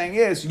what we're saying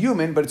is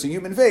human, but it's a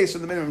human face, so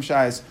the minimum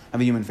size of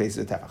a human face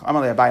is a tefach.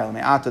 Amalei abayel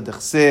me'ata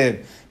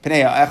dechsiv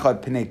pnei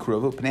ha'echad pnei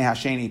kruv pnei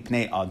ha'sheni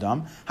pnei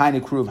adam hainu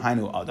kruv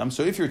hainu adam.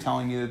 So if you're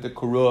telling me that the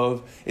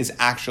kruv is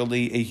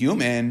actually a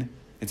human,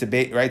 it's a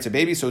baby, right? It's a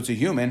baby, so it's a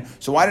human.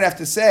 So why did I have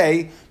to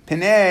say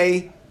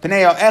pnei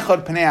Pnei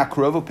echad, pnei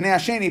akruv, pnei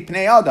sheni,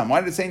 pnei adam.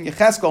 Why did it say in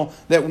Yecheskel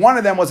that one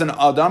of them was an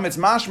adam? It's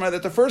mashma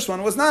that the first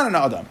one was not an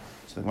adam.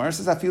 So the Gemara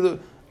says, afilu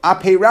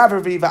ape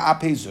ravervi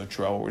va'ape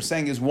zutro. What we're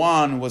saying is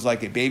one was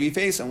like a baby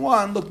face and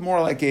one looked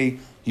more like a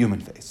human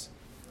face.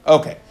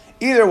 Okay.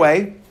 Either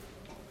way,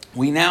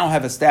 we now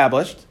have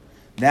established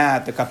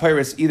that the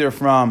kapiris either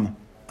from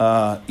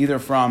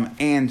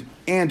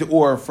and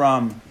or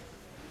from.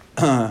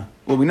 Well,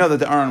 we know that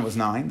the Aron was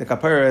 9. The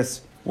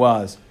kapiris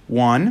was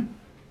 1.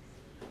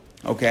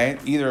 Okay,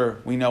 either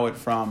we know it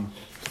from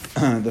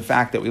the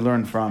fact that we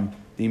learned from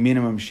the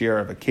minimum share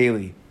of a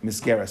keli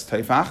misgeras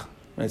teifach,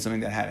 right,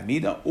 something that had a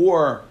midah,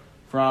 or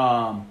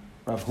from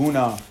Rav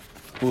Huna,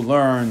 who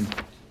learned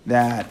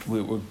that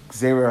we were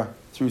gzeira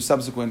through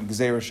subsequent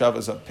gzeira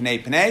shavas of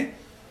pnei.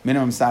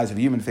 Minimum size of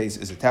a human face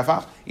is a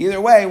tefach. Either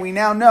way, we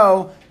now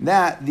know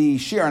that the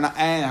shir and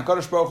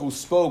Hakadosh Baruch Hu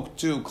spoke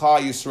to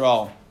Klal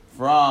Yisrael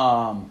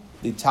from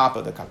the top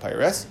of the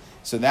kapiris.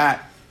 So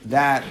that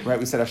right,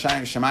 we said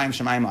Shemayim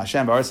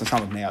L'Hashem Ba'aretz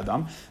L'Sam B'nei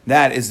Adam.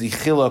 That is the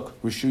chiluk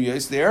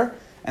rishuyos there,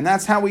 and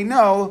that's how we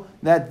know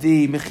that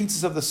the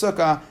mechitzas of the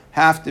sukkah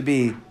have to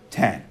be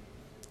 10.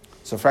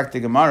 So frak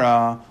the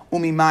Gemara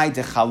umimai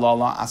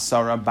dechalala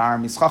asara bar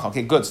mischacha.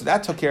 Okay, good. So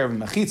that took care of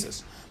the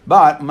mechitzas.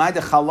 But umimai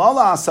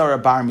dechalala asara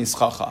bar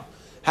mischacha.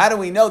 How do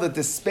we know that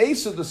the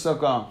space of the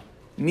sukkah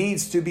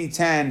needs to be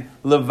 10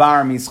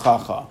 levar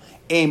mischacha?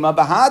 Ema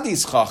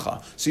bahadis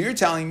chacha. So you're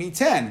telling me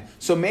 10.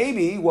 So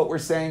maybe what we're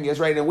saying is,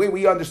 right, the way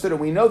we understood it,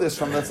 we know this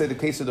from, let's say, the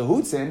case of the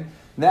Hutzin,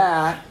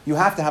 that you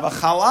have to have a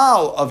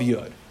halal of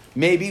yud.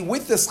 Maybe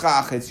with the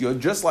schach it's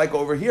yud, just like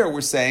over here we're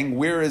saying,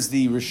 where is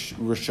the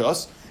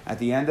rishus? At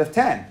the end of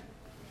 10.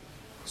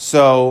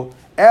 So,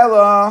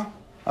 Ella,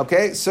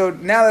 okay, so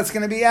now that's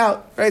going to be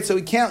out, right? So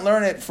we can't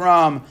learn it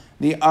from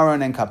the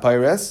Aron and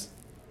Kapiris.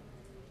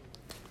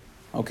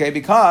 Okay,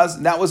 because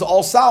that was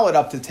all solid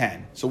up to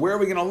 10. So where are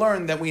we going to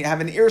learn that we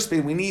have an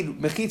airspace? We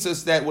need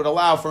mechitzas that would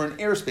allow for an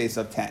airspace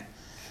of 10.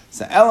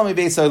 So Elam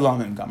Beis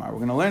Olamim Gamar.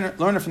 We're going to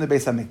learn it from the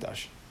Beis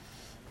Hamikdash.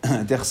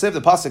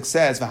 The pasuk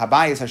says,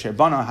 "V'habayis asher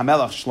bana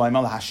hamelach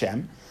Shlomo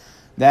Hashem,"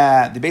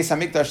 that the Beis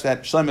Hamikdash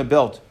that Shlomo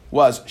built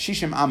was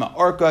Shishim Ama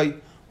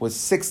Orkai, was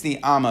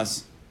 60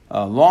 amas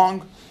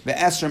long,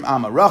 Ve'esrim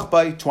Ama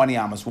Rachbai, 20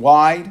 amas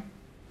wide,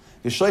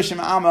 V'shleishim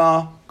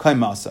Ama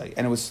Kaimasai,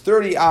 and it was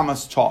 30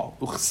 amas tall.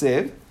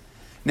 Uchsiv.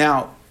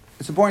 Now,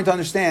 it's important to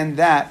understand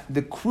that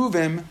the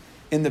kruvim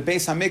in the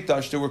Beis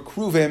Hamikdash, there were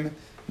kruvim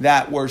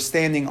that were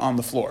standing on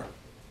the floor.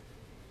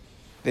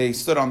 They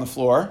stood on the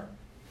floor.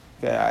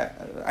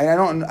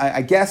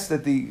 I guess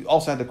that they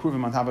also had the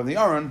kruvim on top of the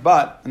Aron,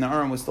 and the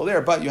Aron was still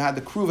there, but you had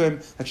the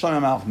kruvim that Shlomo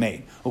HaMelech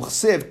made.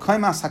 Uchsiv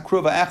kaimas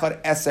hakruva echad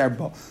eser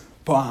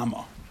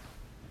ba'ama.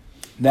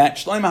 That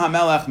Shlomo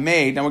HaMelech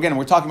made. Now again,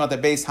 we're talking about the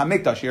Beis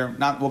Hamikdash here.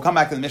 We'll come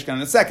back to the Mishkan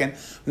in a second.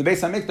 The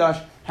Beis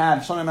Hamikdash had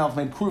Shlomo HaMelech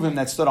made kruvim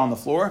that stood on the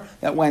floor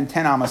that went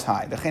 10 amas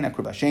high. V'chein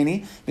hakruva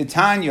sheni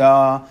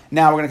v'tanya.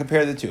 Now we're going to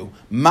compare the two.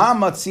 Ma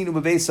matzinu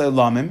b'Beis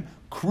Olamim.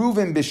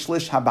 Kruvim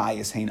b'shlish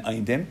habayis hein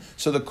eindim.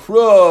 So the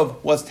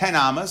kruv was 10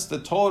 amas. The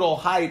total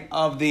height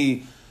of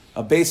the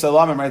Beis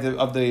Olamim, right,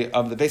 of the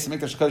Beis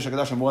Hamikdash Kodesh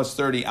HaKadoshim was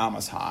 30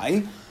 amas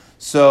high.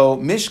 So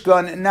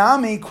Mishkan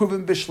nami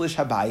kruvim b'shlish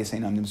habayis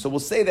hein eindim. So we'll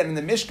say that in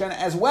the Mishkan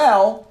as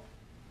well,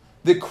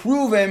 the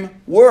kruvim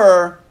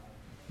were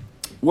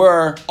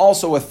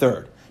also a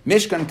third.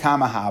 Mishkan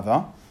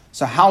kamahava.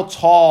 So how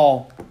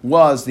tall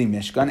was the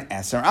Mishkan?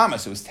 Eser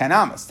amas. It was 10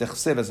 amas. The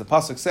Chesiv, as the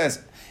pasuk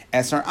says,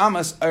 Eser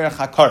amas erech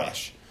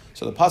hakoresh.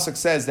 So the pasuk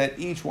says that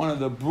each one of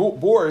the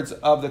boards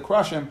of the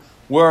krushim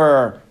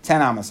were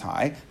 10 amas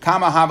high.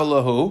 Kama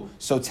havalahu.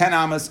 So 10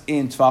 amas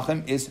in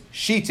tvachim is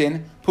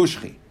shitin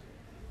pushchi.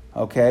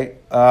 Okay,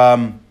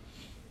 that's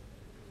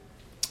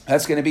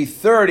going to be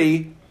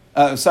 60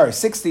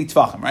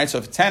 tvachim, right? So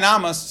if 10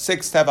 amas,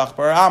 6 tevach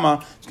per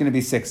amma, it's going to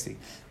be 60.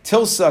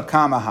 Tilsa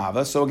kama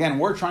hava. So again,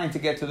 we're trying to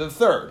get to the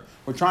third.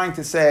 We're trying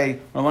to say,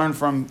 we learn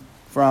from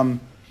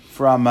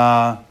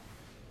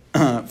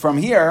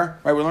here,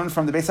 right? We learned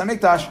from the Beis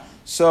Hamikdash.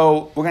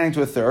 So we're getting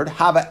to a third.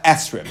 Hava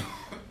esrim.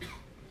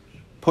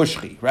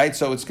 Pushchi, right?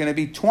 So it's going to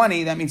be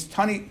 20. That means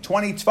 20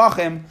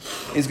 tvachim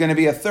is going to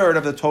be a third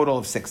of the total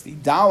of 60.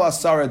 Dal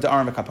asara de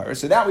aron v'kaparis.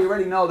 So that we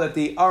already know that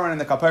the aron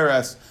and the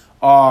kaparis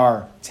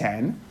are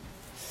 10.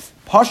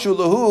 Pashu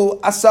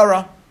lahu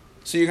asara.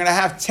 So you're going to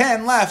have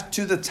 10 left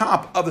to the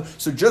top of the...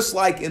 So just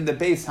like in the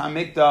Beis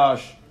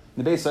Hamikdash,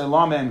 the Beis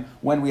Olamim,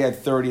 when we had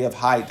 30 of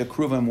height, the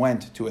kruvim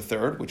went to a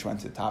third, which went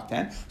to the top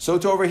 10. So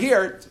to over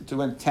here, to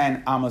went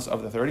 10 amas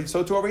of the 30.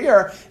 So to over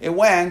here, it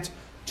went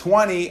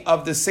 20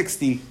 of the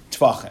 60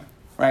 tvachim,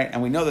 right?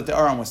 And we know that the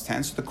Aron was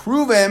 10. So the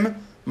kruvim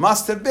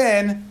must have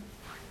been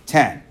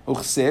 10.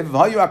 Uchsiv,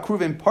 v'hayu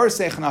akruvim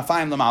parsech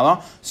nafayim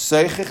lamala,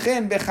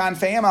 seichechin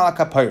bechanfeim ala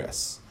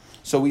kapiras.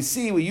 So we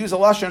use a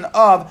lashon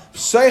of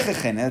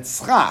seichechin,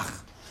 it's schach.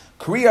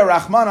 Kriya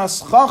rachmana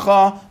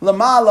schacha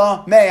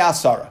lamala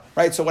me'asara.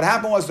 Right, so what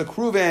happened was the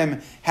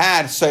kruvim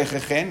had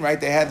seichechin, right?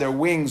 They had their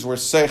wings were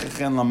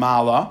seichechin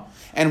lamala.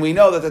 And we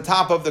know that the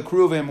top of the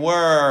kruvim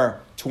were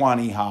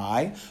 20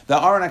 high.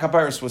 The Aron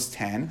HaKaparis was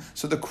 10.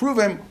 So the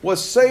Kruvim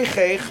was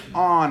Seichech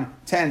on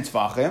 10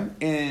 Tvachim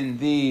in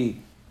the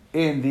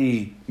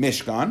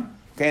Mishkan.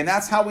 Okay, and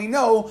that's how we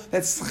know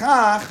that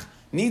Schach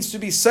needs to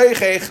be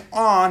Seichech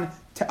on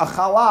a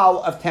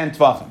Chalal of 10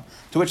 Tvachim.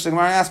 To which the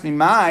Gemara asked me,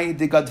 Mai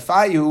de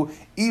Gadfayu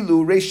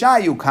ilu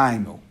Reshayu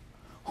Kaimu.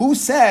 Who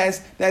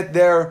says that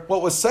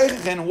what was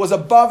Seichechin was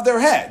above their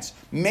heads?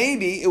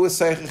 Maybe it was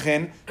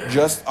Seichechin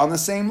just on the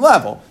same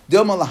level.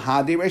 Dilma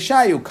lahadi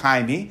Reshayu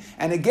Kaimi.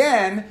 And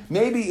again,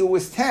 maybe it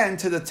was 10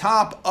 to the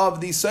top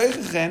of the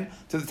Seichechin,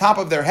 to the top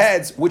of their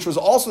heads, which was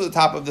also the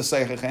top of the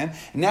Seichechin.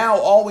 Now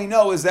all we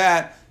know is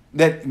that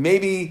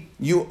maybe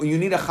you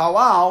need a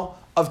Chalal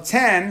of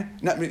 10,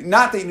 not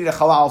that you need a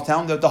Chalal of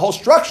 10, that the whole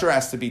structure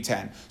has to be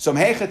 10. So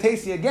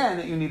Mehechatesi again,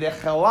 that you need a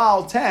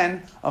Chalal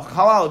 10, a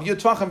Chalal of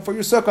Yud Tvachim for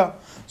your Sukkah.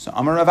 So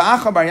Amar Rav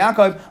Acha bar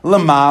Yaakov,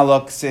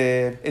 Lamala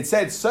Ksiv. It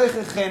said,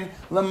 Seichechin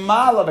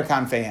Lamala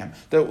B'kanfehem.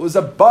 That it was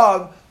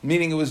above,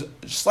 meaning it was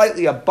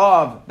slightly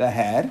above the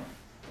head.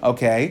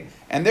 Okay,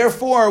 and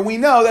therefore we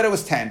know that it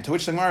was 10. To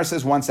which the Gemara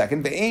says, 1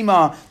 second,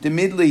 Be'ema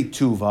demidli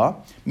tuva.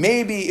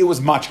 Maybe it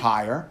was much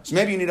higher. So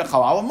maybe you need a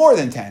Chalal of more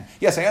than 10.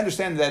 Yes, I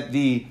understand that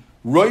the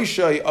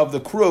Roishay of the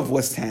Kruv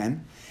was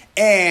 10,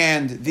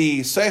 and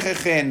the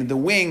Seichechin, the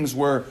wings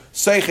were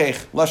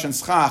Seichech, Lashon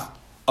Schach,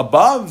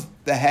 above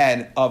the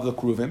head of the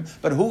Kruvim,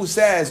 but who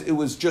says it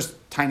was just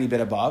tiny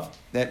bit above,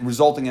 that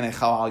resulting in a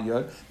Chalal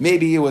Yud?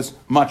 Maybe it was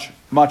much,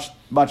 much,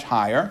 much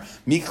higher.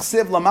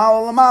 Michsiv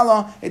Lamala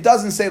Lamala, it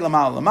doesn't say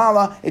Lamala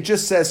Lamala, it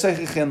just says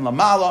Seichechin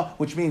Lamala,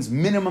 which means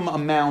minimum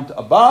amount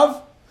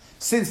above,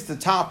 since the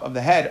top of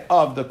the head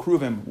of the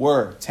Kruvim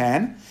were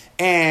 10,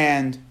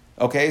 and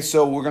okay,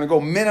 so we're going to go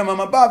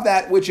minimum above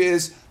that, which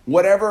is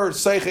whatever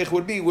Seichech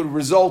would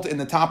result in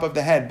the top of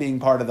the head being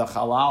part of the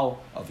Chalal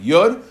of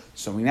Yud.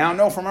 So we now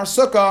know from our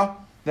Sukkah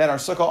that our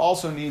Sukkah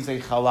also needs a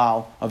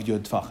Chalal of Yud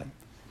Tvachim.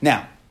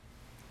 Now,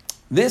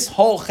 this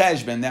whole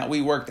cheshbon that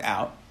we worked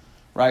out,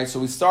 right? So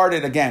we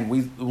started again,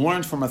 we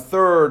learned from a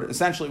third,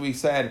 essentially we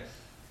said,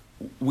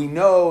 we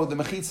know the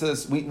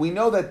mechitzas, we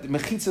know that the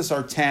mechitzas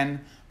are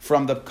 10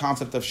 from the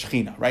concept of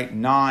Shechina, right?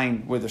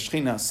 9 where the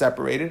Shechina is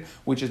separated,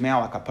 which is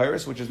Me'al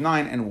HaKaparis, which is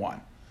 9 and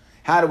 1.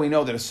 How do we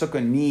know that a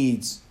sukkah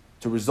needs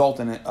to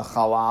result in a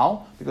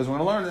Chalal? Because we're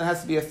going to learn that it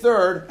has to be a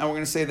third, and we're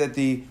going to say that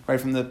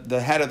from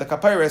the head of the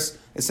Kaparis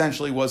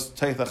essentially was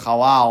Teich the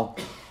Chalal,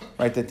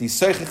 right? That the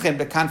Seichechin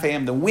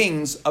Bekanfeim, the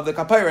wings of the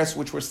Kaparis,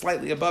 which were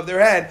slightly above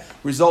their head,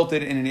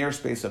 resulted in an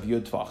airspace of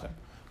Yud Tvachim.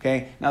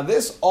 Okay? Now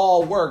this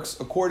all works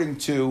according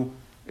to,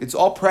 it's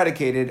all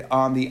predicated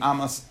on the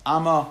Amma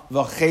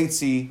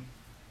V'chetzi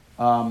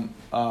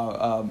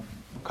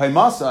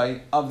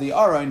Kaimasai of the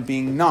Aron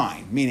being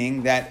 9,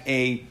 meaning that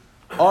a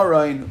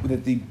Aron,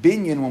 that the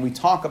binyan, when we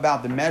talk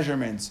about the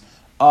measurements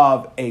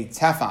of a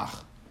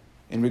tefach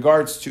in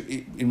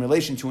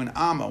relation to an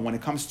Amma, when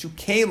it comes to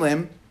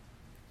Kalim,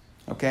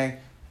 okay,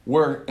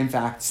 were in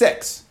fact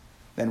 6.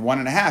 Then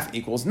 1.5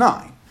 equals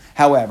 9.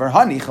 However,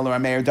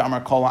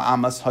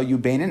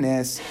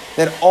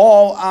 that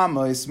all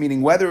amas,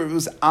 meaning whether it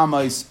was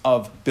amas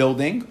of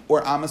building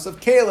or amas of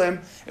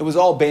kalim, it was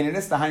all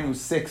beininus, the hainu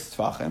 6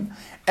 tvachim.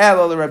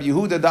 Rabbi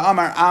Yehuda, the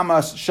amar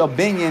amas shel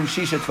binyan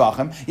shisha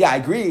tvachim. Yeah, I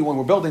agree. When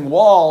we're building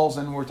walls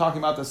and we're talking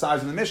about the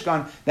size of the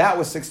Mishkan, that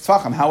was 6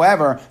 tvachim.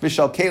 However,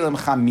 v'shel kalim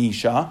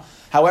chamisha.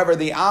 However,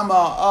 the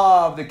amma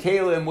of the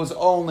kalim was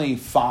only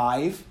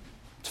 5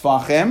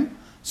 tvachim.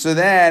 So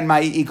then,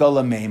 Ma'i'iko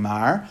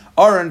l'meimar,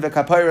 Aron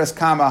v'kapiris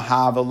kama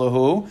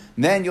havalahu.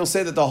 Then you'll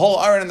say that the whole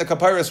Aron and the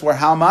kapiris were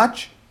how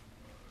much?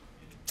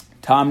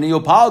 Tam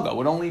niupalga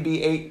would only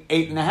be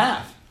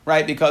 8.5,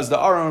 right? Because the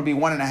Aron would be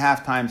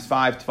 1.5 times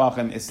 5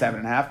 tvachim is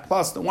 7.5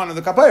 plus the one of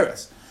the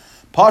kapiris.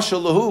 Pasha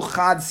lahu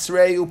chad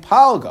srei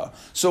upalga.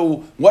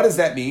 So what does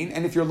that mean?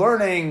 And if you're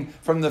learning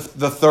from the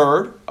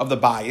third of the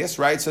bias,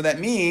 right? So that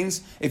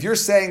means if you're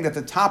saying that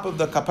the top of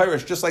the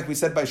kapirish, just like we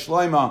said by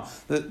Shloima,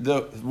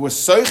 was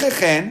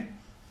soichechen,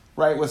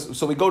 right?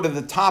 So we go to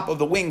the top of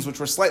the wings,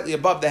 which were slightly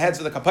above the heads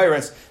of the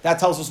kapiris. That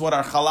tells us what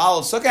our halal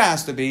of sukkah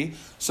has to be.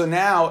 So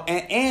now,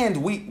 and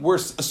we're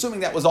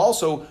assuming that was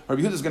also,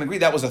 Rabbi Yehuda is going to agree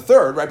that was a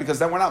third, right? Because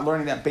then we're not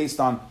learning that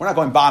we're not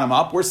going bottom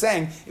up. We're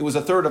saying it was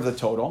a third of the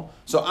total.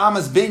 So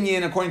Amas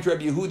Binyan, according to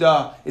Rabbi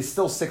Yehuda, is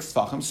still 6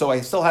 tvachim. So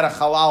I still had a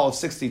halal of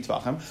 60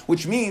 tvachim,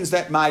 which means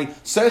that my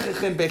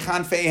seichechin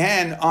bechan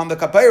feihen on the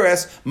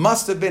kapiris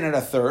must have been at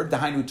a third, the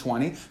hainu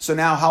 20. So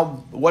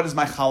now what is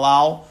my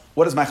halal?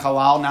 What does my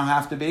halal now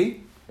have to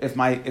be? If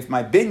my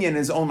binyan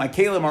is only, my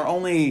kalim are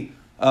only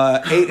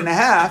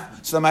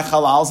 8.5, so then my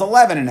halal is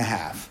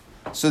 11.5.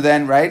 So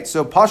then, right?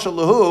 So pasha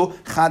lahu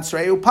chad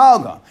srei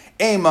upalga.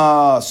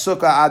 Ema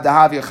sukkah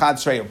adahavia chad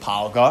srei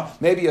upalga.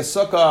 Maybe a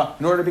sukkah,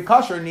 in order to be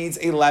kosher, needs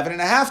 11.5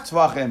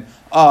 tvachim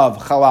of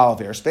halal of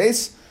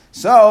airspace.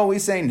 So we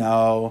say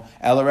no.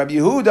 Ela Rabbi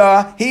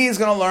Yehuda, he's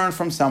going to learn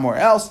from somewhere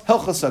else.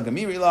 Hilchasa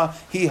Gemirila,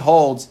 he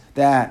holds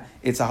that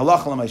it's a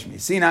halacha l'maish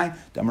Sinai.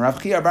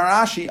 Damarav Chia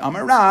Barashi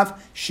Amarav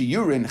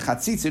Shiurin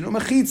Chatzitzin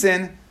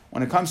Umechitzin.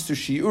 When it comes to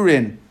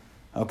Shiurin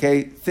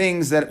Okay,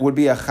 things that would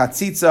be a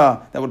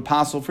chatzitza that would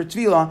passel for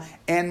tvila,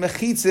 and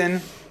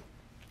mechitzin.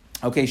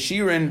 Okay,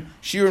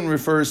 shirin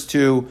refers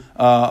to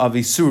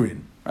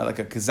avisurin, right, like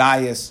a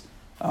kazayas,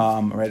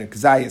 right, a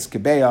kazayas,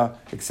 kebeya,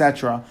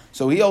 etc.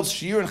 So he holds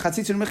shirin,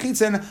 chatzitza, and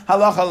mechitzin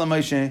halacha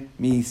l'Moshe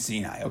mi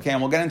Sinai. Okay,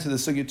 and we'll get into the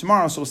sugya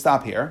tomorrow, so we'll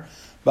stop here.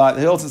 But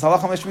he holds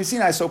halacha l'Moshe mi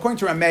Sinai. So according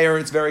to Rameir,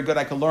 it's very good.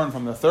 I can learn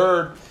from the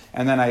third,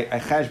 and then I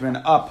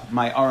cheshbon up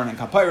my aron and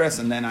kapiris,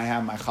 and then I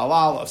have my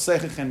halal of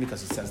seichichin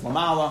because it says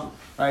lamala.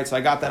 Right, so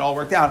I got that all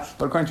worked out.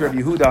 But according to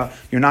Rabbi Yehuda,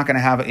 you're not going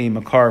to have a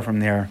makar from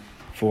there.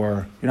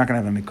 You're not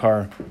going to have a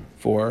mikar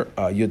for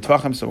Yud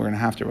Tvachim, so we're going to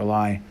have to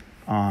rely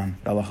on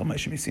the halacha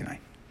Moshe Sinai.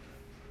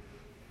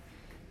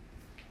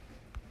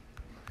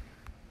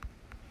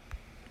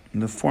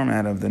 The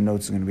format of the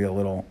notes is going to be a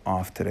little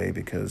off today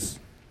because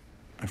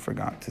I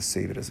forgot to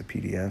save it as a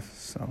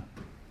PDF.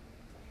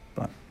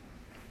 But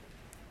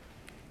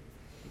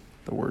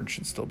the word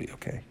should still be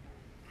okay.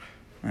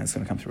 And it's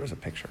going to come through as a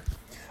picture.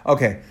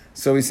 Okay,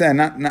 so we said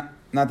not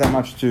that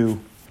much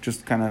to.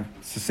 Just kind of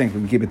succinct,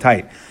 we can keep it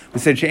tight. We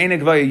said she'ena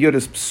gvaya yud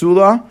is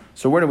psula.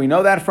 So where do we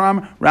know that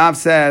from? Rav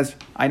says,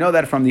 I know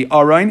that from the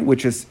aron,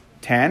 which is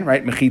 10,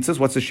 right? Mechitzas,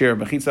 what's the share of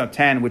mechitza?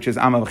 10, which is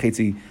amma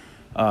v'chetzi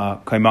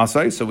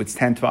kaimasai, so it's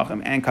 10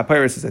 tvachim, and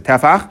kapiris is a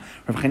tefach.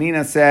 Rav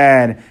Chanina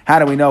said, how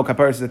do we know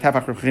kapiris is a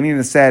tefach? Rav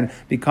Chanina said,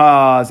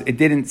 because it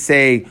didn't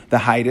say the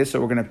height, so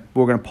we're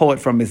gonna pull it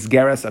from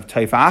misgeres of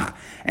tefach,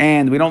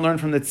 and we don't learn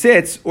from the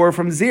tzitz or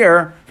from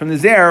the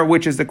zer,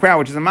 which is the crown,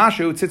 which is a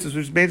mashu, tzitz which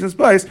is based on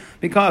place,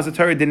 because the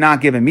Torah did not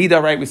give a midah,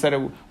 right? We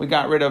said we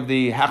got rid of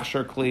the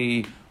hachsher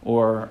kli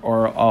or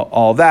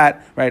all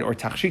that, right? Or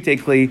tachshite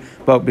kli,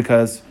 but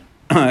because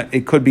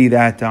it could be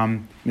that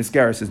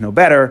miskeres is no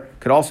better.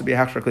 Could also be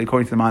hachshakli,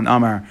 according to the Man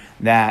Amar,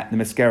 that the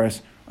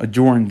miskeres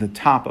adorned the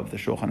top of the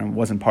shulchan and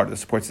wasn't part of the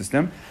support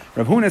system.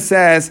 Rav Huna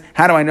says,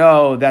 how do I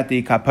know that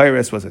the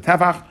kapiris was a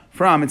tefach?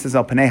 From, it says,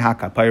 al pnei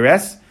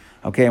ha-kapiris.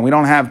 Okay, and we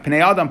don't have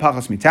pnei adam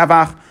pachas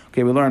mitefach.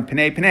 Okay, we learn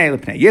pnei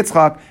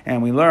yitzchak,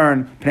 and we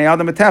learn pnei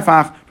adam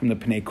mitefach from the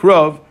pnei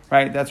krov,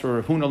 right? That's where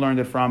Rav Huna learned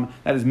it from.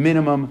 That is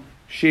minimum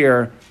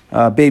sheer,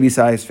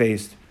 baby-sized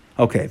faced.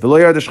 Okay,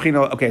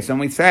 okay, so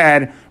we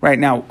said, right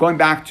now, going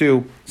back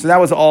to, so that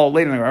was all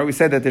later in the right? We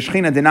said that the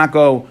Shechina did not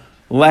go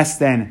less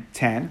than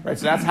 10, right?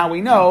 So that's how we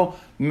know,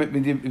 so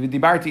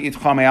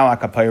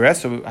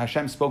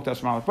Hashem spoke to us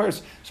from all the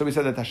verse, so we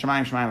said that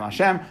Hashemayim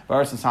Hashem,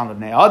 Varas and Sound of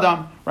Bnei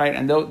Adam, right?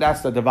 And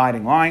that's the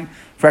dividing line.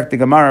 For the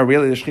Gemara,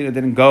 really, the Shechina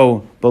didn't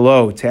go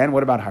below 10.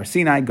 What about Har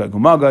Sinai, Gog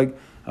Umagog?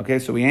 Okay,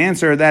 so we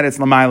answered that it's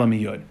Lamayla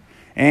Miyud.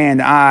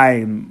 And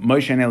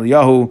Moshe and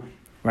Eliyahu,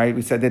 right?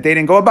 We said that they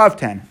didn't go above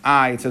 10.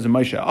 It says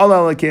Moshe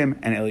Allah Lakim,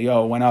 and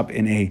Eliyahu went up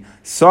in a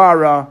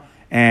Sarah,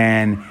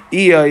 and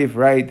Eiv,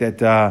 right? That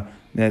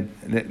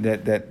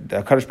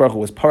Kadosh Baruch Hu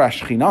was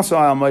Parash Chinasa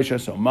al Moshe,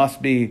 so it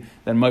must be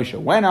that Moshe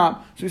went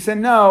up. So we said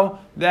no,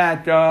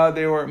 that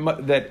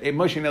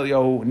Moshe and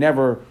Eliyahu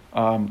never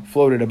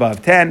floated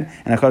above 10,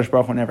 and Kadosh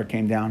Baruch Hu never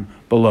came down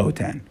below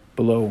 10.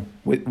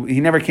 He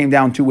never came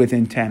down to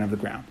within 10 of the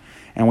ground.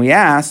 And we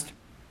asked,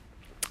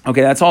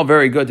 okay, that's all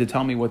very good to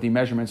tell me what the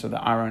measurements of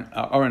the aron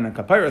and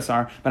kapiris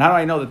are, but how do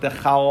I know that the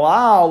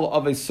halal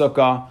of a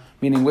sukkah,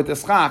 meaning with the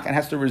schach, it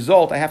has to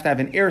result, I have to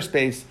have an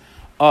airspace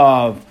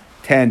of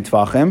 10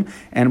 tvachim,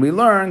 and we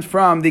learned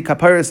from the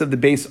kapiris of the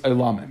base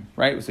olamim,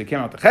 right? So we came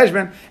out the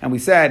cheshbon, and we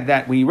said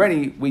that we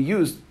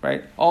used,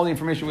 right, all the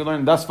information we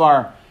learned thus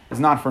far is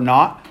not for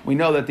naught. We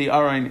know that the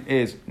aron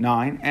is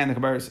 9, and the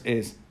kapiris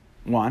is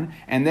 1,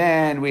 and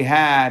then we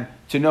had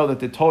to know that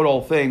the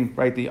total thing,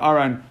 right, the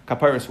aron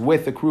kapiris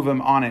with the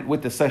kruvim on it,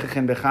 with the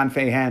seichichin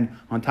bechanfei hen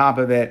on top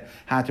of it,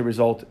 had to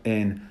result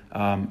in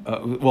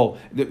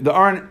the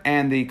aron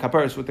and the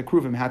kapiris with the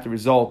kruvim had to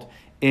result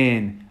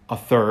in a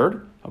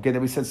third. Okay,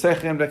 then we said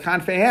seichichin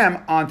bechanfei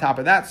hen on top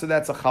of that, so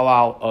that's a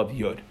halal of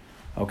yud.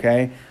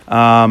 Okay,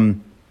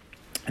 and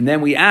then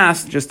we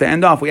asked, just to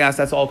end off,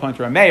 that's all according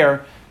to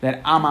Rameir,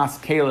 that amas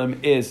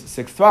kalim is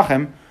 6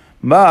 tvachim,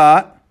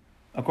 but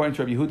according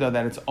to Rabbi Yehuda,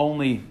 that it's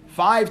only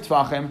 5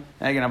 tvachim, then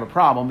you're going to have a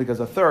problem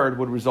because a third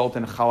would result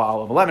in a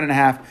halal of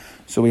 11.5.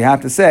 So we have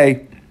to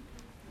say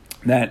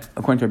that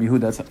according to Rabbi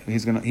Yehuda,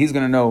 he's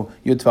going to know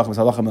yud tvachim is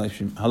halacha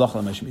l'meshim